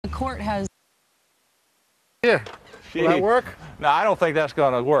court has... Yeah. Will that work? No, I don't think that's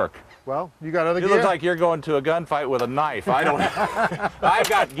going to work. Well, you got other You gear? look like you're going to a gunfight with a knife. I don't. I've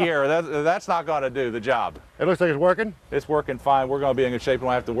got gear. That's not going to do the job. It looks like it's working? It's working fine. We're going to be in good shape. We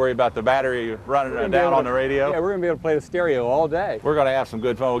don't have to worry about the battery running down on the radio. Yeah, we're going to be able to play the stereo all day. We're going to have some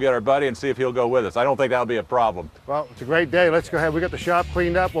good fun. We'll get our buddy and see if he'll go with us. I don't think that'll be a problem. Well, it's a great day. Let's go ahead. We got the shop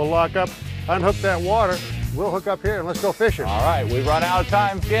cleaned up. We'll lock up, unhook that water. We'll hook up here and let's go fishing. All right, we've run out of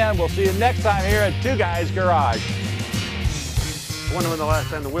time, Ken. We'll see you next time here at Two Guys Garage. I wonder when the last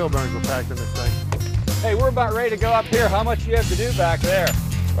time the wheel bearings were packed in this thing. Hey, we're about ready to go up here. How much do you have to do back there?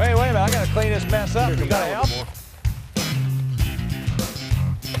 Wait a minute. I got to clean this mess up. You got to help?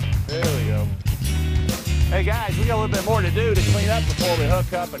 There we go. Hey, guys, we got a little bit more to do to clean up before we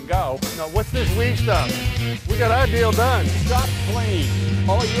hook up and go. Now, what's this weed stuff? We got our deal done. Stop clean.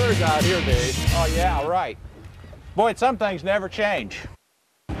 All yours out here, Dave. Oh, yeah, right. Boy, some things never change.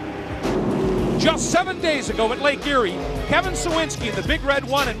 Just 7 days ago at Lake Erie, Kevin Sawinski in the Big Red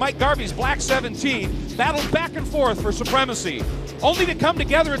 1 and Mike Garvey's Black 17 battled back and forth for supremacy, only to come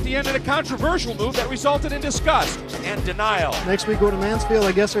together at the end in a controversial move that resulted in disgust and denial. Next week, go to Mansfield.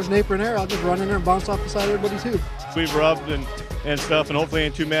 I guess there's an apron there. I'll just run in there and bounce off the side of everybody, too. We've rubbed and stuff, and hopefully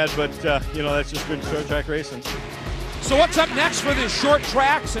ain't too mad, but, you know, that's just good short track racing. So what's up next for this short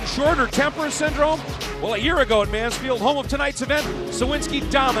tracks and shorter temper syndrome? Well, a year ago at Mansfield, home of tonight's event, Sawinski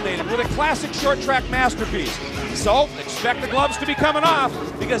dominated with a classic short track masterpiece. So expect the gloves to be coming off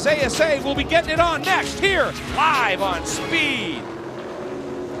because ASA will be getting it on next here, live on Speed.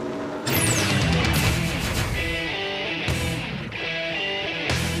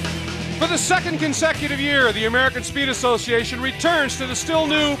 For the second consecutive year, the American Speed Association returns to the still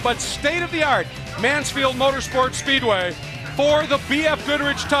new but state-of-the-art Mansfield Motorsports Speedway for the BF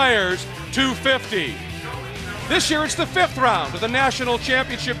Goodrich Tires 250. This year it's the 5th round of the National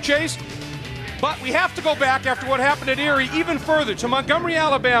Championship chase, but we have to go back after what happened at Erie even further to Montgomery,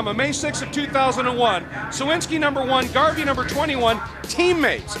 Alabama, May 6th of 2001. Sawinski number 1, Garvey number 21,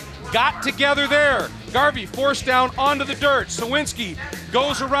 teammates got together there. Garvey forced down onto the dirt. Sawinski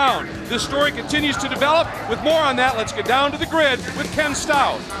goes around. This story continues to develop. With more on that, let's get down to the grid with Ken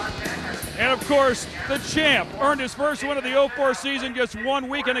Stout. And of course, the champ earned his first win of the 04 season just 1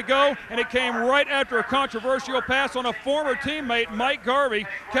 weekend ago, and it came right after a controversial pass on a former teammate, Mike Garvey.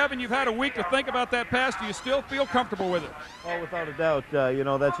 Kevin, you've had a week to think about that pass. Do you still feel comfortable with it? Oh, without a doubt. You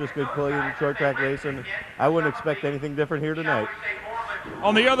know, that's just good clean short track racing. I wouldn't expect anything different here tonight.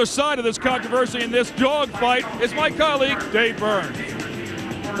 On the other side of this controversy in this dogfight is my colleague, Dave Burns.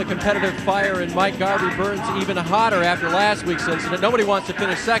 The competitive fire in Mike Garvey burns even hotter after last week's incident. Nobody wants to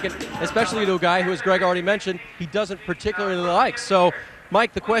finish second, especially to a guy who, as Greg already mentioned, he doesn't particularly like. So,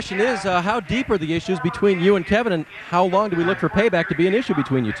 Mike, the question is, how deep are the issues between you and Kevin, and how long do we look for payback to be an issue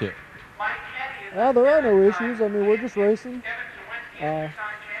between you two? Well, there are no issues. I mean, we're just racing. All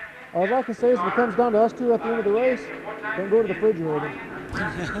I can say is if it comes down to us two at the end of the race, don't go to the refrigerator.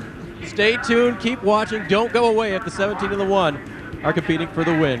 Stay tuned, keep watching, don't go away if the 17 and the 1 are competing for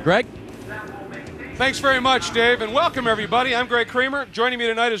the win. Greg? Thanks very much, Dave, and welcome everybody. I'm Greg Kramer. Joining me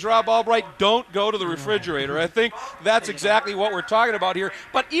tonight is Rob Albright. Don't go to the refrigerator. I think that's exactly what we're talking about here.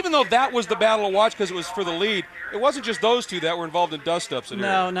 But even though that was the battle to watch because it was for the lead, it wasn't just those two that were involved in dust-ups.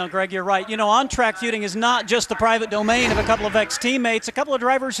 No, Greg, you're right. You know, on-track feuding is not just the private domain of a couple of ex-teammates. A couple of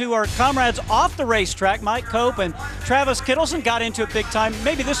drivers who are comrades off the racetrack, Mike Cope and Travis Kittleson, got into it big time.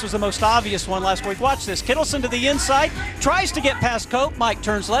 Maybe this was the most obvious one last week. Watch this. Kittleson to the inside, tries to get past Cope. Mike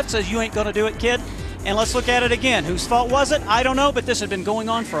turns left, says, "You ain't going to do it, kid." And let's look at it again. Whose fault was it? I don't know, but this had been going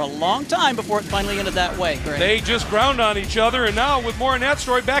on for a long time before it finally ended that way, Greg. They just ground on each other, and now with more on that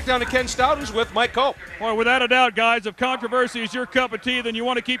story, back down to Ken Stout, who's with Mike Cope. Well, without a doubt, guys, if controversy is your cup of tea, then you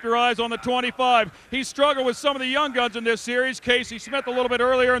want to keep your eyes on the 25. He struggled with some of the young guns in this series. Casey Smith a little bit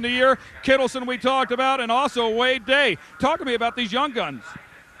earlier in the year. Kittleson we talked about, and also Wade Day. Talk to me about these young guns.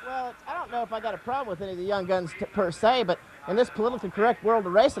 Well, I don't know if I got a problem with any of the young guns per se, but in this politically correct world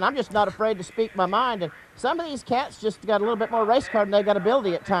of racing, I'm just not afraid to speak my mind. And some of these cats just got a little bit more race card than they got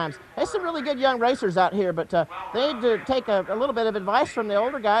ability at times. There's some really good young racers out here, but they need to take a little bit of advice from the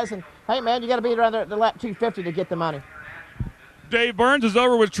older guys. And, hey, man, you got to be around there at the lap 250 to get the money. Dave Burns is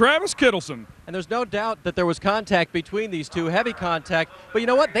over with Travis Kittleson. And there's no doubt that there was contact between these two, heavy contact. But you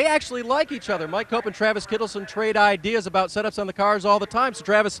know what? They actually like each other. Mike Cope and Travis Kittleson trade ideas about setups on the cars all the time. So,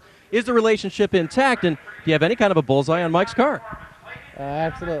 Travis, is the relationship intact? And do you have any kind of a bullseye on Mike's car?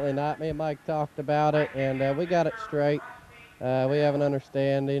 Absolutely not. Me and Mike talked about it, and we got it straight. We have an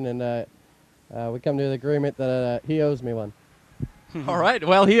understanding, and we come to the agreement that he owes me one. All right,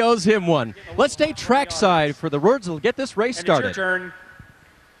 well, he owes him one. Let's stay trackside for the words that'll get this race started. It's your turn.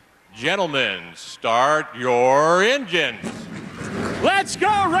 Gentlemen, start your engines. Let's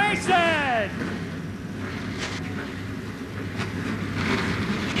go racing!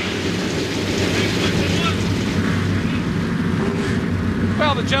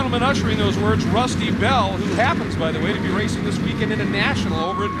 Well, the gentleman ushering those words, Rusty Bell, who happens, by the way, to be racing this weekend in a national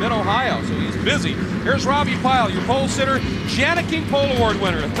over in Mid-Ohio, so he's busy. Here's Robbie Pyle, your pole sitter, Jana King Pole Award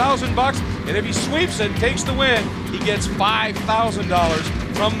winner, $1,000, and if he sweeps it and takes the win, he gets $5,000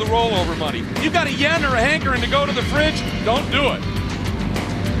 from the rollover money. You've got a yen or a hankering to go to the fridge, don't do it.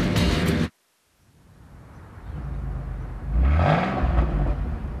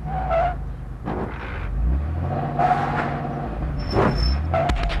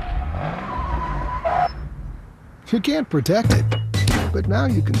 You can't protect it, but now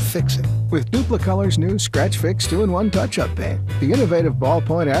you can fix it. With Duplicolor's new Scratch Fix 2-in-1 Touch-Up Paint. The innovative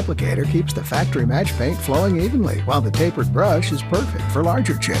ballpoint applicator keeps the factory match paint flowing evenly, while the tapered brush is perfect for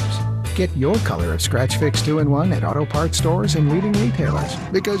larger chips. Get your color of Scratch Fix 2-in-1 at auto parts stores and leading retailers,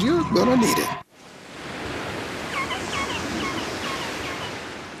 because you're gonna need it.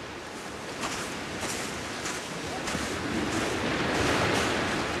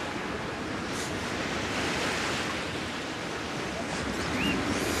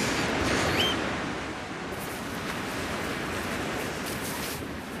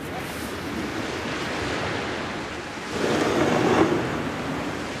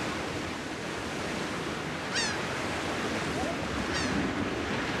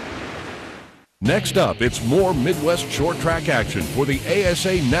 Next up, it's more Midwest short track action for the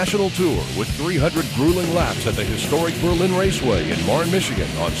ASA National Tour with 300 grueling laps at the historic Berlin Raceway in Marne, Michigan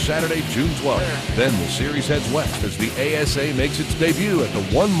on Saturday, June 12th. Then the series heads west as the ASA makes its debut at the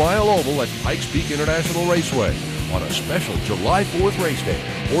 1 Mile Oval at Pikes Peak International Raceway on a special July 4th race day.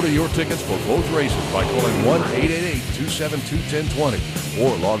 Order your tickets for both races by calling 1-888-272-1020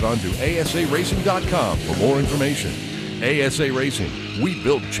 or log on to asaracing.com for more information. ASA Racing, we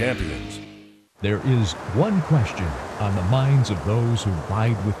build champions. There is one question on the minds of those who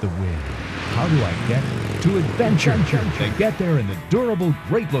ride with the wind. How do I get to adventure? They get there in the durable,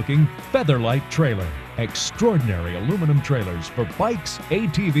 great-looking Featherlight trailer. Extraordinary aluminum trailers for bikes,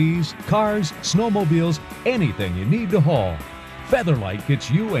 ATVs, cars, snowmobiles, anything you need to haul. Featherlight gets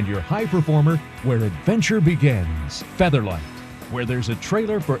you and your high performer where adventure begins. Featherlight, where there's a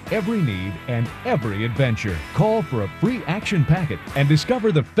trailer for every need and every adventure. Call for a free action packet and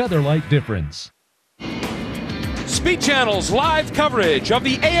discover the Featherlight difference. Speed Channel's live coverage of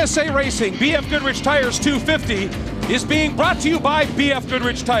the ASA Racing BF Goodrich Tires 250 is being brought to you by BF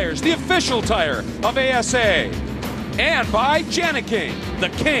Goodrich Tires, the official tire of ASA, and by Jana King, the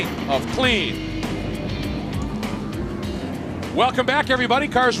king of clean. Welcome back, everybody.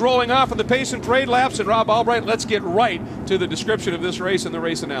 Cars rolling off of the pace and parade laps, and Rob Albright, let's get right to the description of this race and the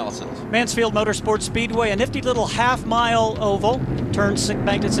race analysis. Mansfield Motorsports Speedway, a nifty little half-mile oval,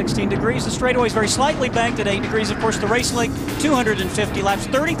 banked at 16 degrees. The straightaway is very slightly banked at 8 degrees. Of course, the race link, 250 laps,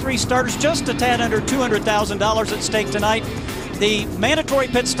 33 starters, just a tad under $200,000 at stake tonight. The mandatory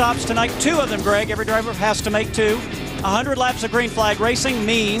pit stops tonight, 2 of them, Greg. Every driver has to make 2. 100 laps of green flag racing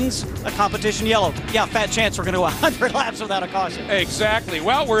means a competition yellow. Yeah, fat chance we're going to go 100 laps without a caution. Exactly.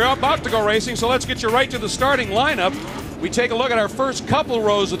 Well, we're about to go racing, so let's get you right to the starting lineup. We take a look at our first couple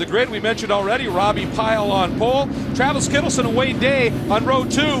rows of the grid. We mentioned already Robbie Pyle on pole, Travis Kittleson and Wade Day on row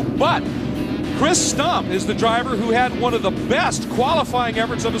 2, but Chris Stump is the driver who had one of the best qualifying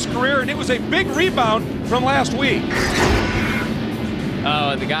efforts of his career, and it was a big rebound from last week.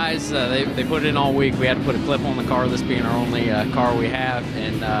 The guys, they put it in all week. We had to put a clip on the car, this being our only car we have,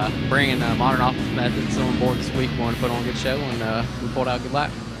 and bringing modern office methods on board this week. We wanted to put on a good show, and we pulled out a good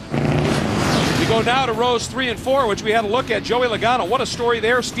lap. We go now to rows 3 and 4, which we had a look at. Joey Logano, what a story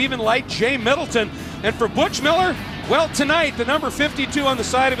there. Stephen Light, Jay Middleton. And for Butch Miller, well, tonight, the number 52 on the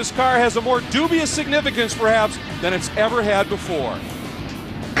side of his car has a more dubious significance, perhaps, than it's ever had before.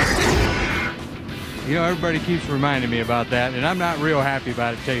 You know, everybody keeps reminding me about that, and I'm not real happy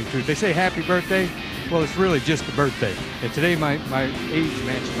about it, to tell you the truth. They say happy birthday. Well, it's really just a birthday. And today, my age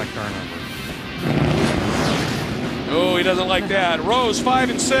matches my car number. Oh, he doesn't like that. Rows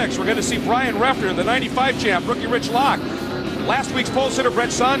 5 and 6. We're going to see Brian Refner, the 95 champ, rookie Rich Locke. Last week's pole sitter,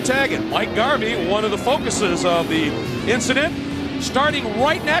 Brett Sontag, and Mike Garvey, one of the focuses of the incident. Starting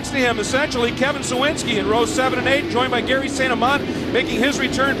right next to him, essentially, Kevin Sawinski in rows 7 and 8, joined by Gary St. Amant, making his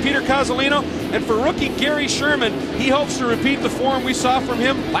return, Peter Cozzolino. And for rookie Gary Sherman, he hopes to repeat the form we saw from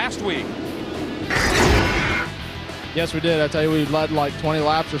him last week. Yes, we did. I tell you, we led like 20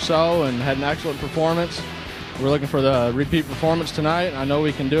 laps or so and had an excellent performance. We're looking for the repeat performance tonight. I know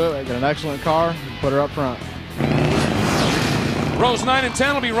we can do it. We got an excellent car. Put her up front. Rows 9 and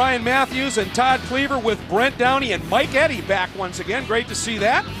 10 will be Ryan Matthews and Todd Cleaver with Brent Downey and Mike Eddy back once again. Great to see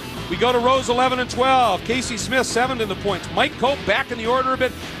that. We go to rows 11 and 12. Casey Smith 7th in the points. Mike Cope back in the order a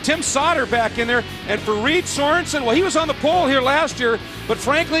bit. Tim Sauter back in there. And for Reed Sorensen, well, he was on the pole here last year, but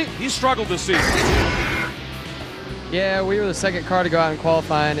frankly, he struggled this season. Yeah, we were the second car to go out in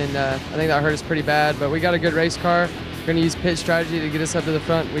qualifying, and I think that hurt us pretty bad, but we got a good race car. We're going to use pit strategy to get us up to the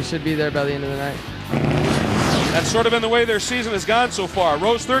front. We should be there by the end of the night. That's sort of been the way their season has gone so far.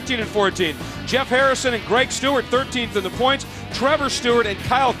 Rows 13 and 14. Jeff Harrison and Greg Stewart 13th in the points. Trevor Stewart and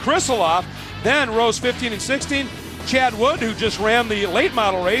Kyle Krisaloff. Then rows 15 and 16. Chad Wood, who just ran the late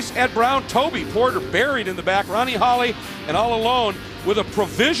model race. Ed Brown, Toby Porter buried in the back. Ronnie Hawley, and all alone with a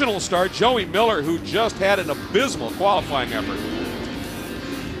provisional start, Joey Miller, who just had an abysmal qualifying effort.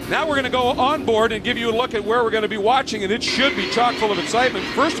 Now we're going to go on board and give you a look at where we're going to be watching, and it should be chock full of excitement.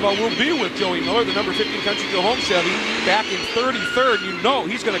 First of all, we'll be with Joey Miller, the number 15 Country Joe Home Chevy, back in 33rd. You know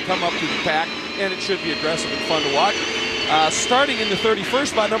he's going to come up to the pack, and it should be aggressive and fun to watch. Starting in the 31st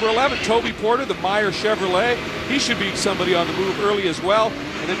spot, number 11, Toby Porter, the Meyer Chevrolet. He should be somebody on the move early as well.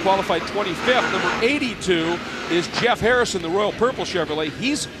 And then qualified 25th. Number 82 is Jeff Harrison, the Royal Purple Chevrolet.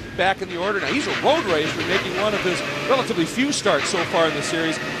 He's back in the order now. He's a road racer, making one of his relatively few starts so far in the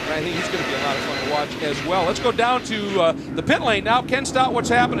series. And I think he's going to be a lot of fun to watch as well. Let's go down to the pit lane now. Ken Stott, what's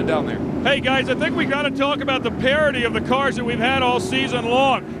happening down there? Hey guys, I think we got to talk about the parity of the cars that we've had all season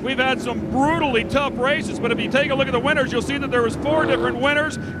long. We've had some brutally tough races, but if you take a look at the winners, you'll see that there was 4 different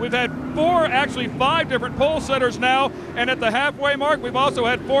winners. We've had 5 different pole setters now, and at the halfway mark, we've also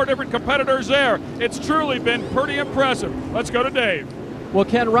had 4 different competitors there. It's truly been pretty impressive. Let's go to Dave. Well,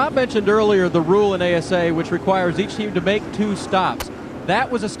 Ken, Rob mentioned earlier the rule in ASA which requires each team to make 2 stops. That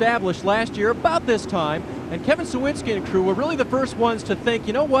was established last year about this time, and Kevin Sawinski and crew were really the first ones to think,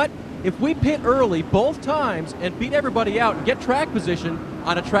 you know what, if we pit early both times and beat everybody out and get track position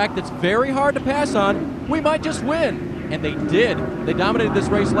on a track that's very hard to pass on, we might just win. And they did. They dominated this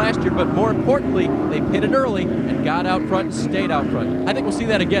race last year, but more importantly, they pitted early and got out front and stayed out front. I think we'll see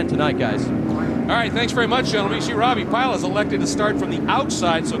that again tonight, guys. All right, thanks very much, gentlemen. You see Robbie Pyle is elected to start from the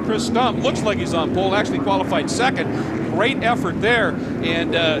outside, so Chris Stump looks like he's on pole, actually qualified 2nd. Great effort there,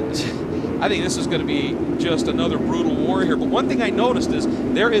 and I think this is going to be just another brutal war here. But one thing I noticed is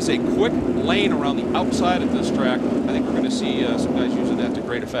there is a quick lane around the outside of this track. I think we're going to see some guys using that to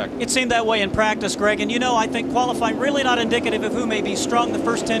great effect. It seemed that way in practice, Greg. And you know, I think qualifying really not indicative of who may be strong. The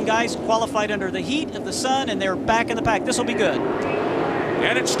first 10 guys qualified under the heat of the sun, and they're back in the pack. This will be good.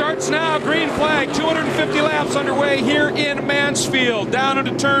 And it starts now. Green flag. 250 laps underway here in Mansfield. Down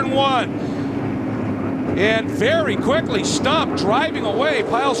into turn 1. And very quickly, Stump driving away.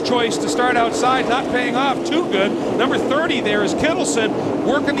 Pyle's choice to start outside, not paying off too good. Number 30 there is Kittleson.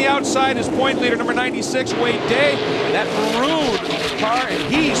 Working the outside is point leader, number 96, Wade Day. That maroon car,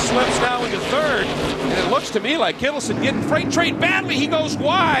 and he slips now into 3rd. And it looks to me like Kittleson getting freight trained badly. He goes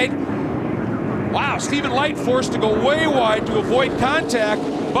wide. Wow, Stephen Light forced to go way wide to avoid contact.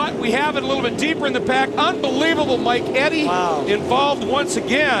 But we have it a little bit deeper in the pack. Unbelievable, Mike Eddy involved once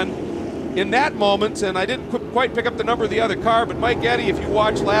again in that moment, and I didn't quite pick up the number of the other car, but Mike Eddy, if you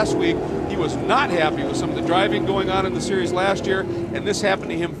watched last week, he was not happy with some of the driving going on in the series last year, and this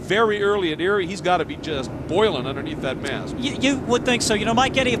happened to him very early at Erie. He's got to be just boiling underneath that mask. You would think so. You know,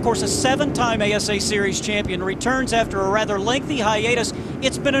 Mike Eddy, of course, a 7-time ASA Series champion, returns after a rather lengthy hiatus.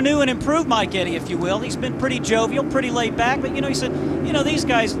 It's been a new and improved Mike Eddy, if you will. He's been pretty jovial, pretty laid back, but, you know, he said, you know, these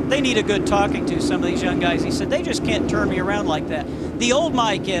guys, they need a good talking to, some of these young guys. He said, they just can't turn me around like that. The old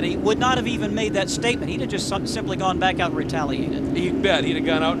Mike Eddy would not have even made that statement. He'd have just simply gone back out and retaliated. You bet. He'd have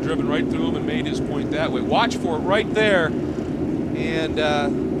gone out and driven right through him and made his point that way. Watch for it right there. And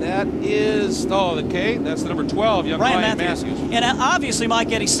that is, okay, that's the number 12, young Ryan Matthews. And obviously,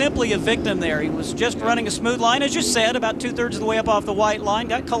 Mike Eddy simply a victim there. He was just running a smooth line, as you said, about 2/3 of the way up off the white line,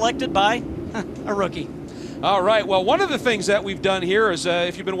 got collected by a rookie. All right, well, one of the things that we've done here is,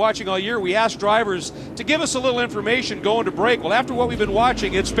 if you've been watching all year, we asked drivers to give us a little information going to break. Well, after what we've been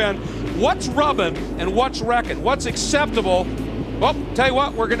watching, it's been what's rubbing and what's wrecking, what's acceptable. Well, tell you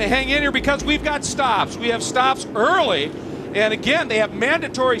what, we're going to hang in here because we've got stops. We have stops early. And again, they have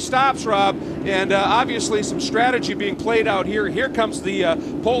mandatory stops, Rob, and obviously some strategy being played out here. Here comes the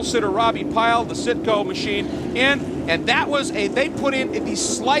pole sitter, Robbie Pyle, the Citgo machine, and that was they put in the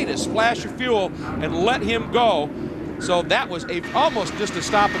slightest splash of fuel and let him go. So that was almost just a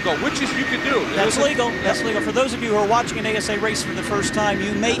stop and go, which is you can do. That's legal. That's legal. For those of you who are watching an ASA race for the first time,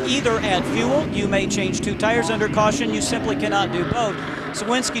 you may either add fuel, you may change 2 tires under caution. You simply cannot do both.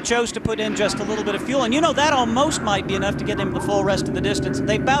 Sawinski chose to put in just a little bit of fuel, and you know that almost might be enough to get him the full rest of the distance.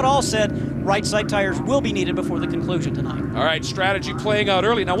 They about all said, right side tires will be needed before the conclusion tonight. All right, strategy playing out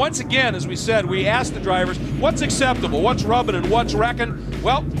early. Now, once again, as we said, we asked the drivers what's acceptable, what's rubbing, and what's wrecking.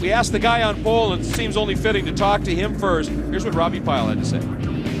 Well, we asked the guy on pole, and it seems only fitting to talk to him first. Here's what Robbie Pyle had to say.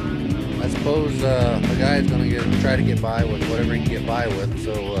 I suppose a guy is going to try to get by with whatever he can get by with.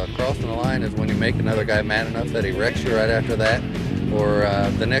 So crossing the line is when you make another guy mad enough that he wrecks you right after that. Or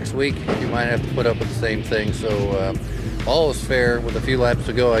the next week, you might have to put up with the same thing. So all is fair with a few laps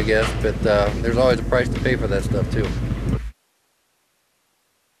to go, I guess. But there's always a price to pay for that stuff, too.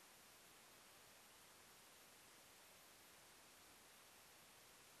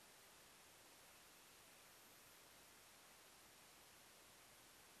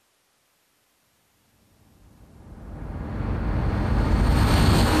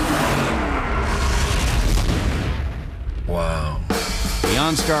 Wow. The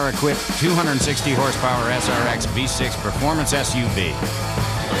OnStar-equipped 260 horsepower SRX V6 performance SUV.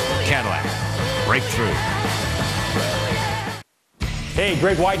 Cadillac. Breakthrough. Hey,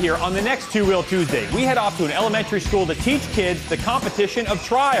 Greg White here. On the next Two Wheel Tuesday, we head off to an elementary school to teach kids the competition of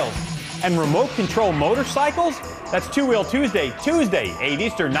trials. And remote control motorcycles? That's Two Wheel Tuesday, 8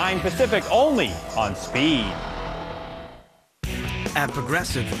 Eastern, 9 Pacific, only on Speed. At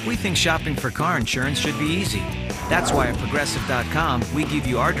Progressive, we think shopping for car insurance should be easy. That's why at Progressive.com, we give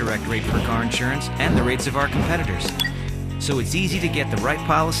you our direct rate for car insurance and the rates of our competitors. So it's easy to get the right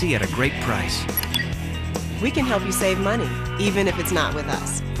policy at a great price. We can help you save money, even if it's not with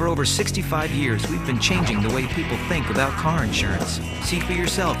us. For over 65 years, we've been changing the way people think about car insurance. See for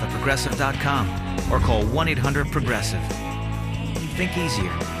yourself at Progressive.com or call 1-800-PROGRESSIVE. Think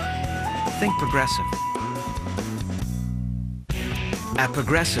easier. Think Progressive. At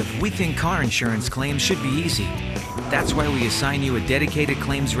Progressive, we think car insurance claims should be easy. That's why we assign you a dedicated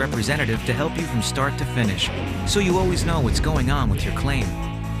claims representative to help you from start to finish, so you always know what's going on with your claim.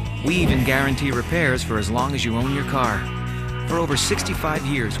 We even guarantee repairs for as long as you own your car. For over 65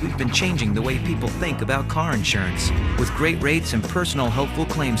 years, we've been changing the way people think about car insurance with great rates and personal helpful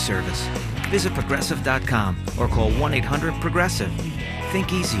claim service. Visit Progressive.com or call 1-800-PROGRESSIVE.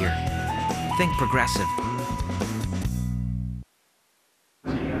 Think easier. Think Progressive.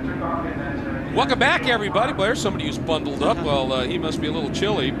 Welcome back, everybody. Well, there's somebody who's bundled up. Well, he must be a little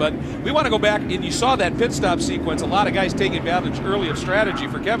chilly, but we want to go back, and you saw that pit stop sequence. A lot of guys taking advantage early of strategy.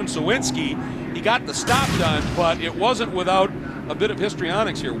 For Kevin Sawinski, he got the stop done, but it wasn't without a bit of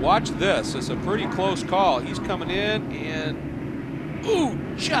histrionics here. Watch this. It's a pretty close call. He's coming in, and, ooh,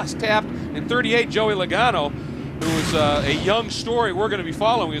 just tapped. In 38, Joey Logano, who is a young story we're going to be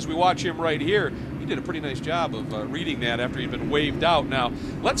following as we watch him right here. He did a pretty nice job of reading that after he'd been waved out. Now,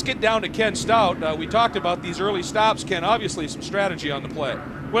 let's get down to Ken Stout. We talked about these early stops. Ken, obviously some strategy on the play.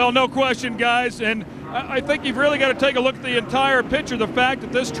 Well, no question, guys, and I think you've really got to take a look at the entire picture. The fact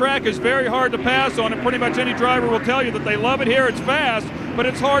that this track is very hard to pass on, and pretty much any driver will tell you that they love it here. It's fast, but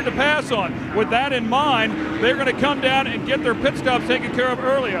it's hard to pass on. With that in mind, they're going to come down and get their pit stops taken care of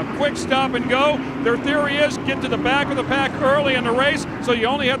early. A quick stop and go. Their theory is get to the back of the pack early in the race, so you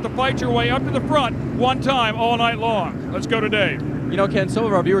only have to fight your way up to the front one time all night long. Let's go to Dave. You know, Ken, some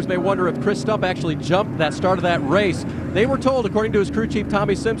of our viewers may wonder if Chris Stump actually jumped that start of that race. They were told, according to his crew chief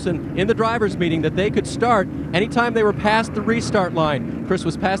Tommy Simpson, in the drivers' meeting that they could start anytime they were past the restart line. Chris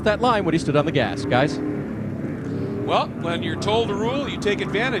was past that line when he stood on the gas. Guys? Well, when you're told the rule, you take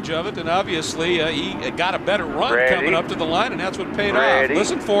advantage of it, and obviously he got a better run coming up to the line, and that's what paid off.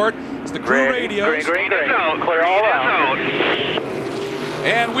 Listen for it. It's the crew radios. Green is out. Clear all out.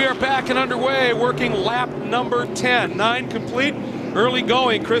 And we are back and underway, working lap number 10. 9 complete. Early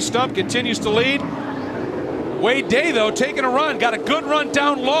going. Chris Stump continues to lead. Wade Day, though, taking a run. Got a good run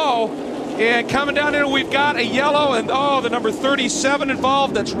down low. And coming down in, we've got a yellow and, the number 37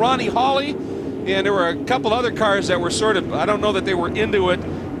 involved. That's Ronnie Hawley. And there were a couple other cars that were sort of, I don't know that they were into it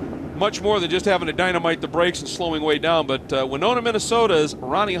much more than just having to dynamite the brakes and slowing way down. But Winona, Minnesota's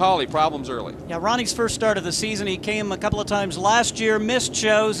Ronnie Hawley, problems early. Yeah, Ronnie's first start of the season. He came a couple of times last year, missed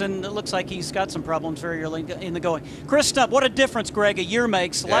shows, and it looks like he's got some problems very early in the going. Chris Stump, what a difference, Greg, a year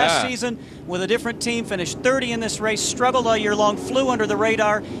makes. Yeah. Last season, with a different team, finished 30 in this race, struggled all year long, flew under the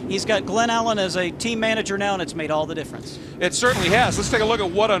radar. He's got Glenn Allen as a team manager now, and it's made all the difference. It certainly has. Let's take a look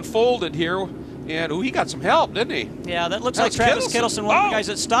at what unfolded here. And he got some help, didn't he? Yeah, that looks like Travis Kittleson, one of the guys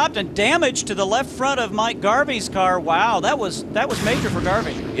that stopped, and damage to the left front of Mike Garvey's car. Wow, that was major for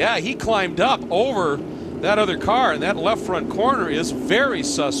Garvey. Yeah, he climbed up over that other car, and that left front corner is very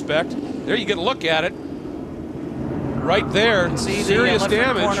suspect. There you get a look at it. Right there, see serious the left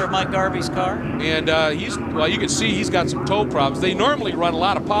damage. Corner of Mike Garvey's car. And you can see he's got some toe problems. They normally run a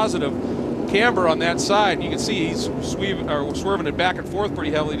lot of positive camber on that side. You can see he's swerving it back and forth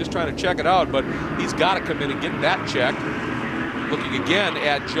pretty heavily, just trying to check it out, but he's got to come in and get that checked. Looking again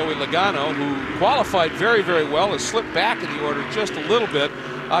at Joey Logano, who qualified very, very well, has slipped back in the order just a little bit,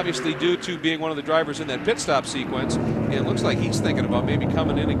 obviously due to being one of the drivers in that pit stop sequence. And it looks like he's thinking about maybe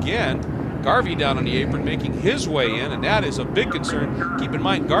coming in again. Garvey down on the apron making his way in, and that is a big concern. Keep in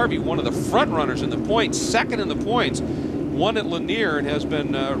mind, Garvey, one of the front runners in the points, second in the points, won at Lanier and has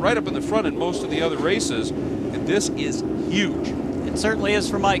been right up in the front in most of the other races. And this is huge. It certainly is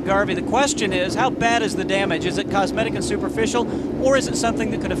for Mike Garvey. The question is, how bad is the damage? Is it cosmetic and superficial, or is it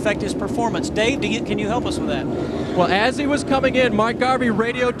something that could affect his performance? Dave, can you help us with that? Well, as he was coming in, Mike Garvey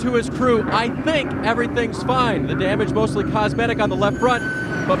radioed to his crew, I think everything's fine. The damage mostly cosmetic on the left front,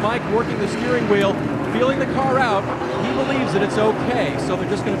 but Mike working the steering wheel, feeling the car out, he believes that it's okay. So they're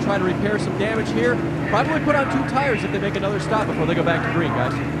just going to try to repair some damage here. Probably put on 2 tires if they make another stop before they go back to green,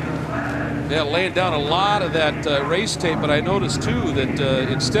 guys. Yeah, laying down a lot of that race tape, but I noticed too that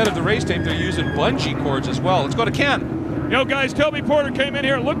instead of the race tape, they're using bungee cords as well. Let's go to Ken. You know, guys, Toby Porter came in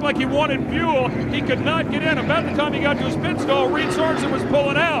here. It looked like he wanted fuel. He could not get in. About the time he got to his pit stall, Reed Sorensen was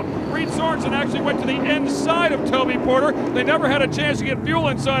pulling out. Reed Sorensen actually went to the inside of Toby Porter. They never had a chance to get fuel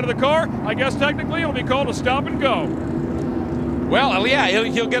inside of the car. I guess technically it'll be called a stop and go. Well, yeah,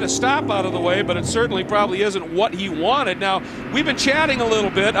 he'll get a stop out of the way, but it certainly probably isn't what he wanted. Now, we've been chatting a little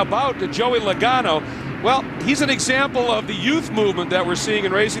bit about Joey Logano. Well, he's an example of the youth movement that we're seeing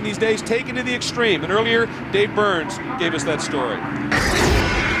in racing these days, taken to the extreme. And earlier, Dave Burns gave us that story.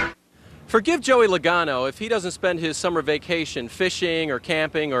 Forgive Joey Logano if he doesn't spend his summer vacation fishing or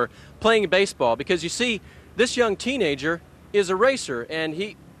camping or playing baseball, because you see, this young teenager is a racer,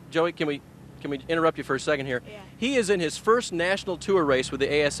 and Joey, can we interrupt you for a second here? Yeah. He is in his first national tour race with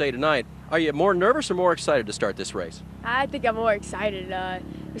the ASA tonight. Are you more nervous or more excited to start this race? I think I'm more excited.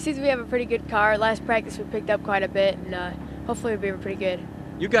 It seems we have a pretty good car. Last practice we picked up quite a bit, and hopefully we'll be pretty good.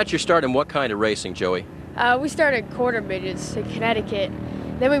 You got your start in what kind of racing, Joey? We started quarter midgets in Connecticut.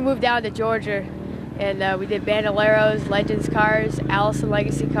 Then we moved down to Georgia, and we did Bandoleros, Legends cars, Allison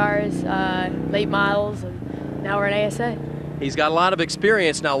Legacy cars, late models, and now we're in ASA. He's got a lot of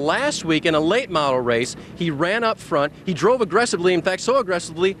experience. Now, last week in a late model race, he ran up front. He drove aggressively, in fact, so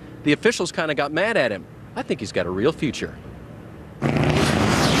aggressively, the officials kind of got mad at him. I think he's got a real future.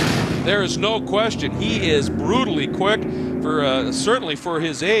 There is no question. He is brutally quick, for certainly for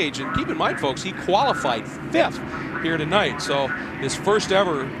his age. And keep in mind, folks, he qualified 5th here tonight. So his first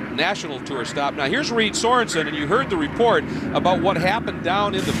ever national tour stop. Now, here's Reed Sorensen, and you heard the report about what happened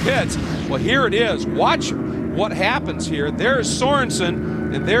down in the pits. Well, here it is. Watch what happens here. There's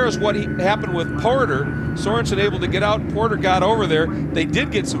Sorensen, and there's what happened with Porter. Sorensen able to get out, Porter got over there. They did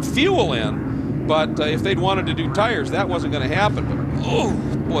get some fuel in, but if they'd wanted to do tires, that wasn't going to happen. But, oh,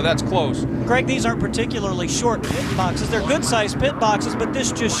 boy, that's close. Greg, these aren't particularly short pit boxes. They're good-sized pit boxes, but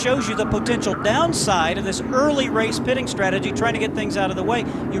this just shows you the potential downside of this early race pitting strategy, trying to get things out of the way.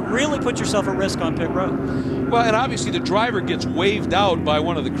 You really put yourself at risk on pit road. Well, and obviously the driver gets waved out by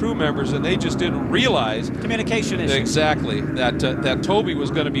one of the crew members, and they just didn't realize. Communication issue. Exactly. That Toby was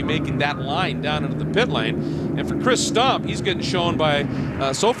going to be making that line down into the pit lane. And for Chris Stump, he's getting shown by,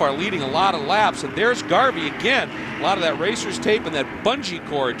 so far, leading a lot of laps. And there's Garvey again. A lot of that racer's tape and that bungee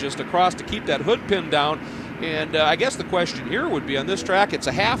cord just across to keep that hood pin down. And I guess the question here would be, on this track, it's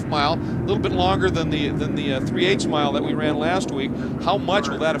a half mile, a little bit longer than the 3/8 mile that we ran last week. How much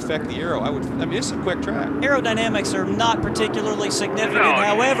will that affect the aero? I mean, it's a quick track. Aerodynamics are not particularly significant.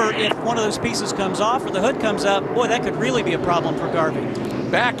 However, if one of those pieces comes off or the hood comes up, boy, that could really be a problem for Garvey.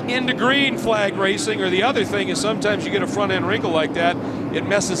 Back into green flag racing, or the other thing is sometimes you get a front end wrinkle like that, it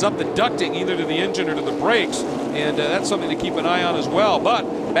messes up the ducting either to the engine or to the brakes, and that's something to keep an eye on as well.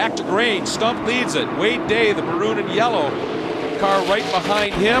 But back to green, Stump leads it. Wade Day, the maroon and yellow car right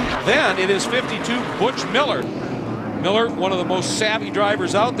behind him. Then it is 52, Butch Miller. Miller, one of the most savvy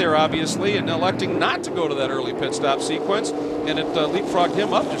drivers out there, obviously, and electing not to go to that early pit stop sequence, and it leapfrogged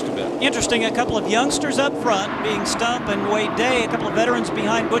him up just a bit. Interesting, a couple of youngsters up front, being Stump and Wade Day, a couple of veterans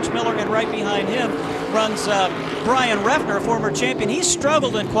behind Butch Miller, and right behind him runs Brian Reffner, a former champion. He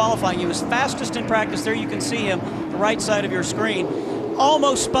struggled in qualifying. He was fastest in practice. There you can see him, the right side of your screen.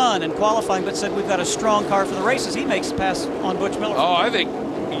 Almost spun in qualifying, but said we've got a strong car for the races. He makes a pass on Butch Miller. Oh, I think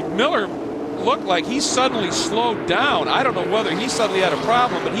Miller looked like he suddenly slowed down. I don't know whether he suddenly had a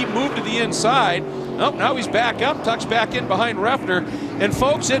problem, but he moved to the inside. Oh, now he's back up, tucks back in behind Reffner. And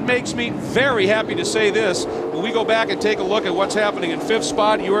folks, it makes me very happy to say this. When we go back and take a look at what's happening in 5th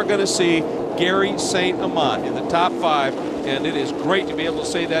spot, you are going to see Gary St. Amant in the top 5. and it is great to be able to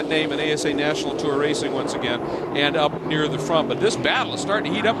say that name in ASA National Tour Racing once again, and up near the front. But this battle is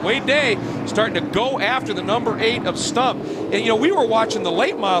starting to heat up. Wade Day starting to go after the number 8 of Stump. And, you know, we were watching the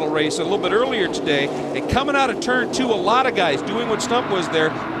late model race a little bit earlier today, and coming out of turn 2, a lot of guys doing what Stump was there,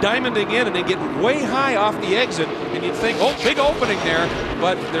 diamonding in and then getting way high off the exit, and you'd think, oh, big opening there,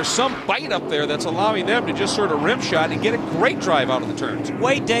 but there's some bite up there that's allowing them to just sort of rim shot and get a great drive out of the turns.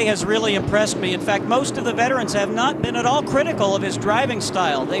 Wade Day has really impressed me. In fact, most of the veterans have not been at all critical of his driving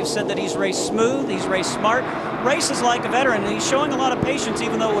style. They've said that he's raced smooth, he's raced smart, races like a veteran, and he's showing a lot of patience,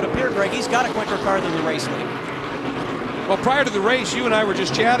 even though it would appear, Greg, he's got a quicker car than the race leader. Well, prior to the race, you and I were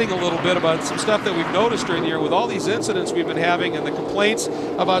just chatting a little bit about some stuff that we've noticed during the year with all these incidents we've been having and the complaints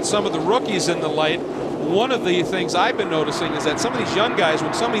about some of the rookies in the light. One of the things I've been noticing is that some of these young guys,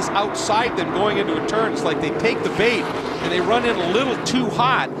 when somebody's outside them going into a turn, it's like they take the bait and they run in a little too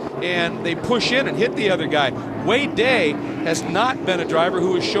hot and they push in and hit the other guy. Wade Day has not been a driver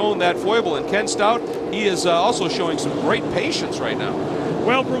who has shown that foible, and Ken Stout, he is also showing some great patience right now.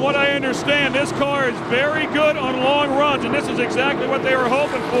 Well, from what I understand, this car is very good on long runs, and this is exactly what they were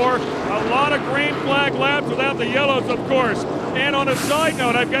hoping for. A lot of green flag laps without the yellows, of course. And on a side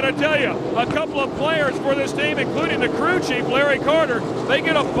note, I've got to tell you, a couple of players for this team, including the crew chief, Larry Carter, they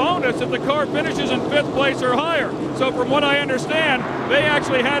get a bonus if the car finishes in 5th place or higher. So from what I understand, they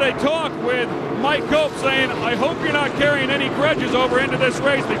actually had a talk with Mike Cope saying, I hope you're not carrying any grudges over into this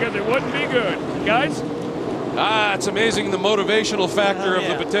race because it wouldn't be good. Guys? It's amazing the motivational factor of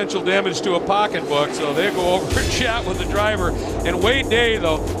the potential damage to a pocketbook. So they go over and chat with the driver. And Wade Day,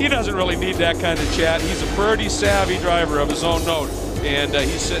 though, he doesn't really need that kind of chat. He's a pretty savvy driver of his own note. And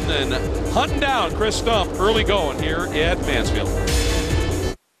he's sitting and hunting down Chris Stump early going here at Mansfield.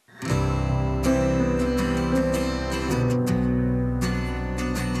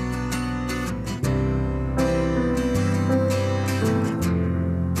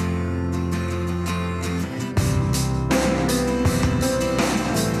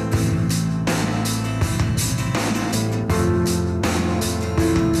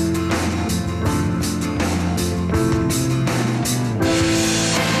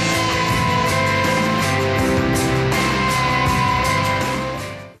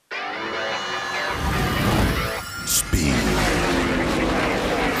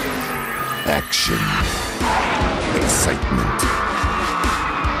 Action. Excitement.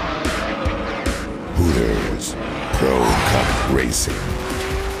 Hooters Pro Cup Racing.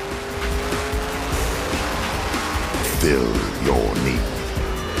 Fill your need.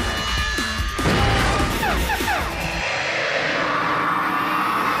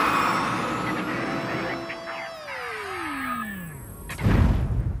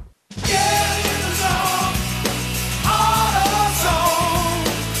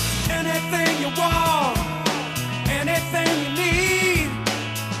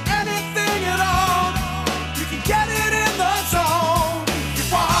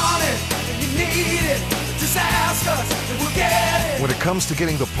 When it comes to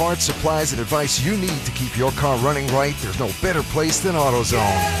getting the parts, supplies, and advice you need to keep your car running right, there's no better place than AutoZone.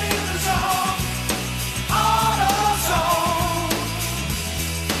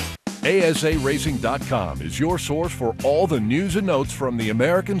 ASARacing.com is your source for all the news and notes from the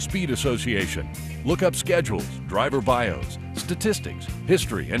American Speed Association. Look up schedules, driver bios, statistics,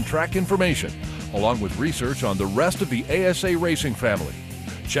 history, and track information, along with research on the rest of the ASA Racing family.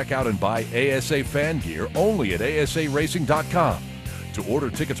 Check out and buy ASA fan gear only at ASARacing.com. To order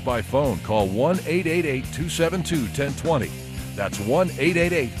tickets by phone, call 1-888-272-1020. That's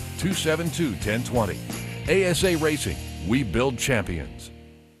 1-888-272-1020. ASA Racing, we build champions.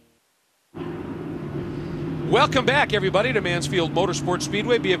 Welcome back, everybody, to Mansfield Motorsports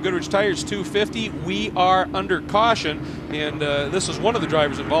Speedway. BF Goodrich Tires 250. We are under caution, and this is one of the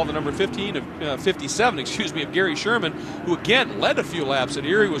drivers involved, the number 57, of Gary Sherman, who again led a few laps at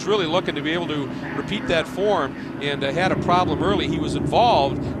Erie, was really looking to be able to repeat that form, and had a problem early. He was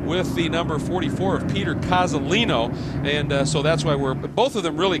involved with the number 44 of Peter Casalino, and so that's why both of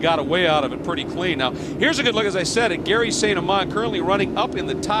them really got away out of it pretty clean. Now, here's a good look, as I said, at Gary St. Amant, currently running up in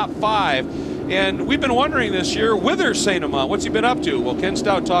the top 5. And we've been wondering this year, Wither St. Amant, what's he been up to? Well, Ken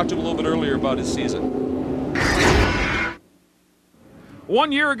Stout talked to him a little bit earlier about his season.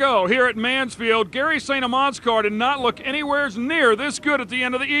 1 year ago here at Mansfield, Gary St. Amant's car did not look anywhere near this good at the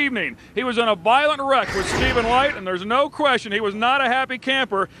end of the evening. He was in a violent wreck with Stephen Light, and there's no question he was not a happy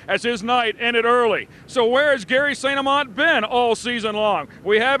camper as his night ended early. So where has Gary St. Amant been all season long?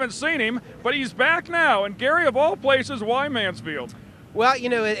 We haven't seen him, but he's back now. And Gary, of all places, why Mansfield? Well, you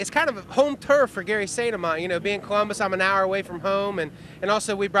know, it's kind of a home turf for Gary St. Amant. You know, being Columbus, I'm an hour away from home, and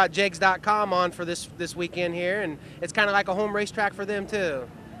also we brought Jegs.com on for this weekend here, and it's kind of like a home racetrack for them too.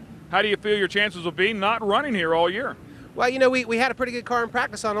 How do you feel your chances of being not running here all year? Well, you know, we had a pretty good car in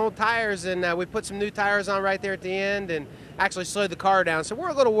practice on old tires, and we put some new tires on right there at the end and actually slowed the car down. So we're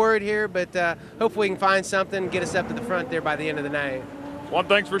a little worried here, but hopefully we can find something and get us up to the front there by the end of the night. One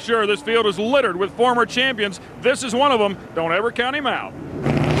thing's for sure, this field is littered with former champions. This is one of them. Don't ever count him out.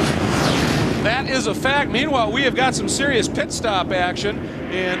 That is a fact. Meanwhile, we have got some serious pit stop action,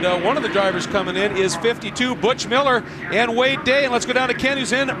 and one of the drivers coming in is 52, Butch Miller and Wade Day. And let's go down to Ken,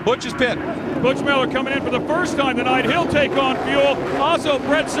 who's in Butch's pit. Butch Miller coming in for the first time tonight. He'll take on fuel. Also,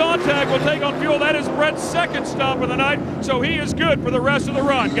 Brett Sontag will take on fuel. That is Brett's second stop of the night, so he is good for the rest of the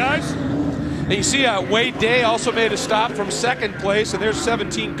run, guys. And you see Wade Day also made a stop from second place, and there's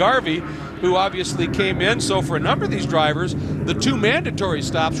 17 Garvey, who obviously came in. So for a number of these drivers, the 2 mandatory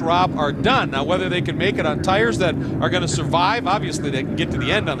stops, Rob, are done. Now, whether they can make it on tires that are going to survive, obviously they can get to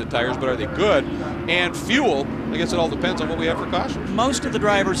the end on the tires, but are they good? And fuel, I guess it all depends on what we have for cautions. Most of the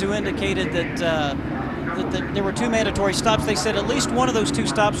drivers who indicated that there were 2 mandatory stops, they said at least one of those 2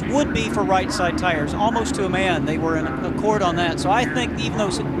 stops would be for right side tires, almost to a man. They were in accord on that. So I think even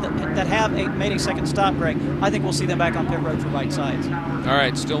those that have made a second stop, Greg, I think we'll see them back on pit road for right sides. All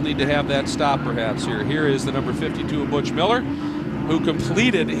right, still need to have that stop perhaps here. Here is the number 52 of Butch Miller, who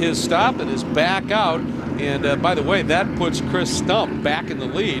completed his stop and is back out. And by the way, that puts Chris Stump back in the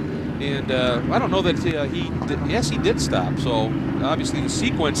lead. And I don't know that he did stop. So obviously the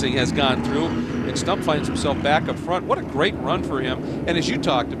sequencing has gone through, and Stump finds himself back up front. What a great run for him. And as you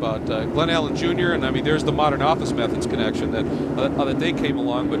talked about, Glenn Allen Jr., and I mean, there's the Modern Office Methods connection that they came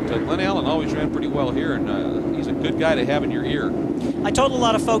along. But Glenn Allen always ran pretty well here, and he's a good guy to have in your ear. I told a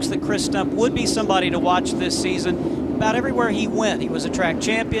lot of folks that Chris Stump would be somebody to watch this season. About everywhere he went, he was a track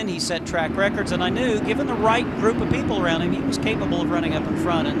champion, he set track records, and I knew, given the right group of people around him, he was capable of running up in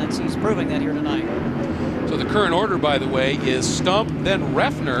front, and he's proving that here tonight. So the current order, by the way, is Stump, then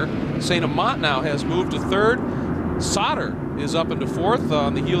Refner. St. Amant now has moved to third. Sauter is up into fourth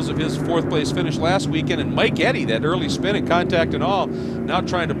on the heels of his 4th place finish last weekend, and Mike Eddy, that early spin and contact and all, now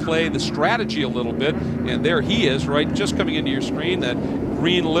trying to play the strategy a little bit, and there he is, right, just coming into your screen, that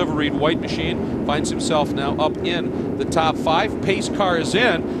green liveried white machine, finds himself now up in the top 5. Pace car is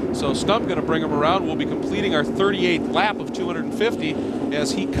in, so Stump going to bring him around. We'll be completing our 38th lap of 250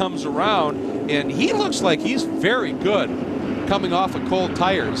 as he comes around, and he looks like he's very good coming off of cold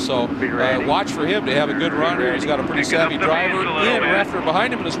tires, so watch for him to have a good run here. He's got a pretty savvy driver in Refner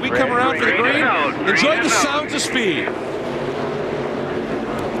behind him, and as we come around for the green, enjoy the sounds of speed.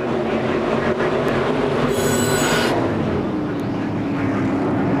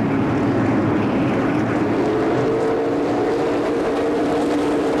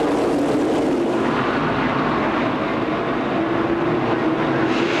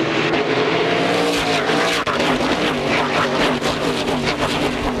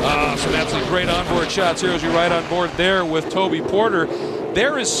 Shots here as you ride on board there with Toby Porter.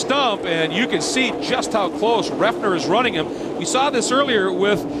 There is Stump, and you can see just how close Refner is running him. We saw this earlier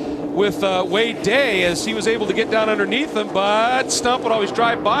with Wade Day as he was able to get down underneath him, but Stump would always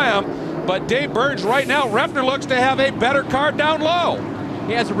drive by him. But Dave Burns, right now, Refner looks to have a better car down low.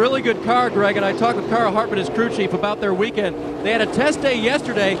 He has a really good car, Greg, and I talked with Carl Hartman, his crew chief, about their weekend. They had a test day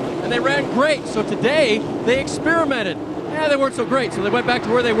yesterday, and they ran great. So today, they experimented. Yeah, they weren't so great, so they went back to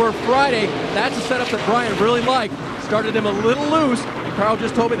where they were Friday. That's a setup that Brian really liked. Started him a little loose, and Carl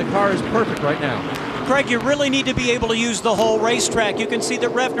just told me the car is perfect right now. Craig, you really need to be able to use the whole racetrack. You can see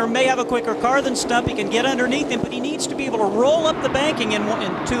that Refner may have a quicker car than Stump. He can get underneath him, but he needs to be able to roll up the banking in 1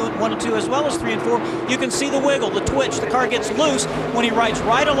 and 2 as well as 3 and 4. You can see the wiggle, the twitch. The car gets loose when he rides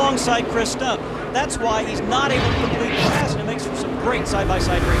right alongside Chris Stump. That's why he's not able to complete the pass, and it makes for some great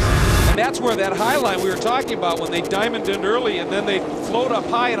side-by-side racing. And that's where that high line we were talking about, when they diamond in early and then they float up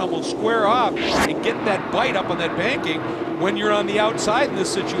high and almost square off and get that bite up on that banking. When you're on the outside in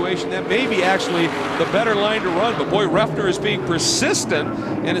this situation, that may be actually the better line to run. But boy, Refner is being persistent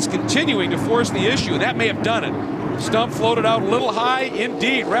and is continuing to force the issue, and that may have done it. Stump floated out a little high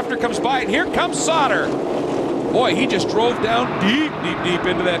indeed. Refner comes by, and here comes Sauter. Boy, he just drove down deep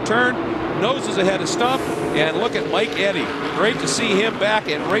into that turn. Noses ahead of Stump, and look at Mike Eddy. Great to see him back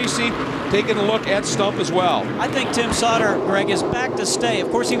and racing, taking a look at Stump as well. I think Tim Sauter, Greg, is back to stay. Of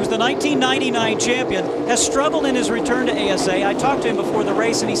course, he was the 1999 champion, has struggled in his return to ASA. I talked to him before the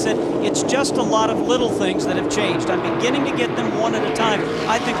race, and he said, it's just a lot of little things that have changed. I'm beginning to get them one at a time.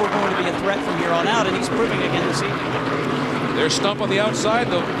 I think we're going to be a threat from here on out, and he's proving again this evening. There's Stump on the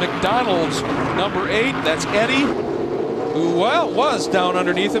outside, the McDonald's number 8, that's Eddy. who, well, was down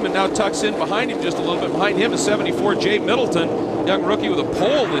underneath him and now tucks in behind him just a little bit. Behind him is 74 Jay Middleton, young rookie with a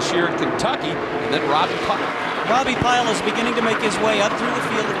pole this year in Kentucky. And then Robbie Pyle. Robbie Pyle is beginning to make his way up through the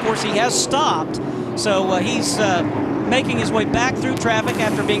field. Of course, he has stopped, so he's making his way back through traffic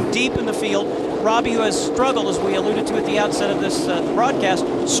after being deep in the field. Robbie, who has struggled, as we alluded to at the outset of this broadcast,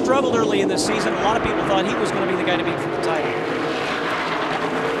 struggled early in this season. A lot of people thought he was going to be the guy to beat for the title.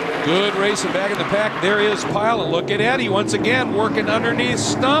 Good racing back in the pack. There is Pyle, and look at Eddie once again working underneath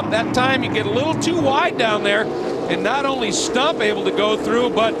Stump. That time you get a little too wide down there, and not only Stump able to go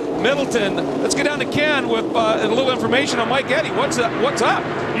through, but Middleton. Let's get down to Ken with a little information on Mike Eddy. What's up?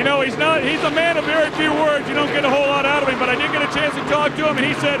 You know, he's a man of very few words. You don't get a whole lot out of him, but I did get a chance to talk to him, and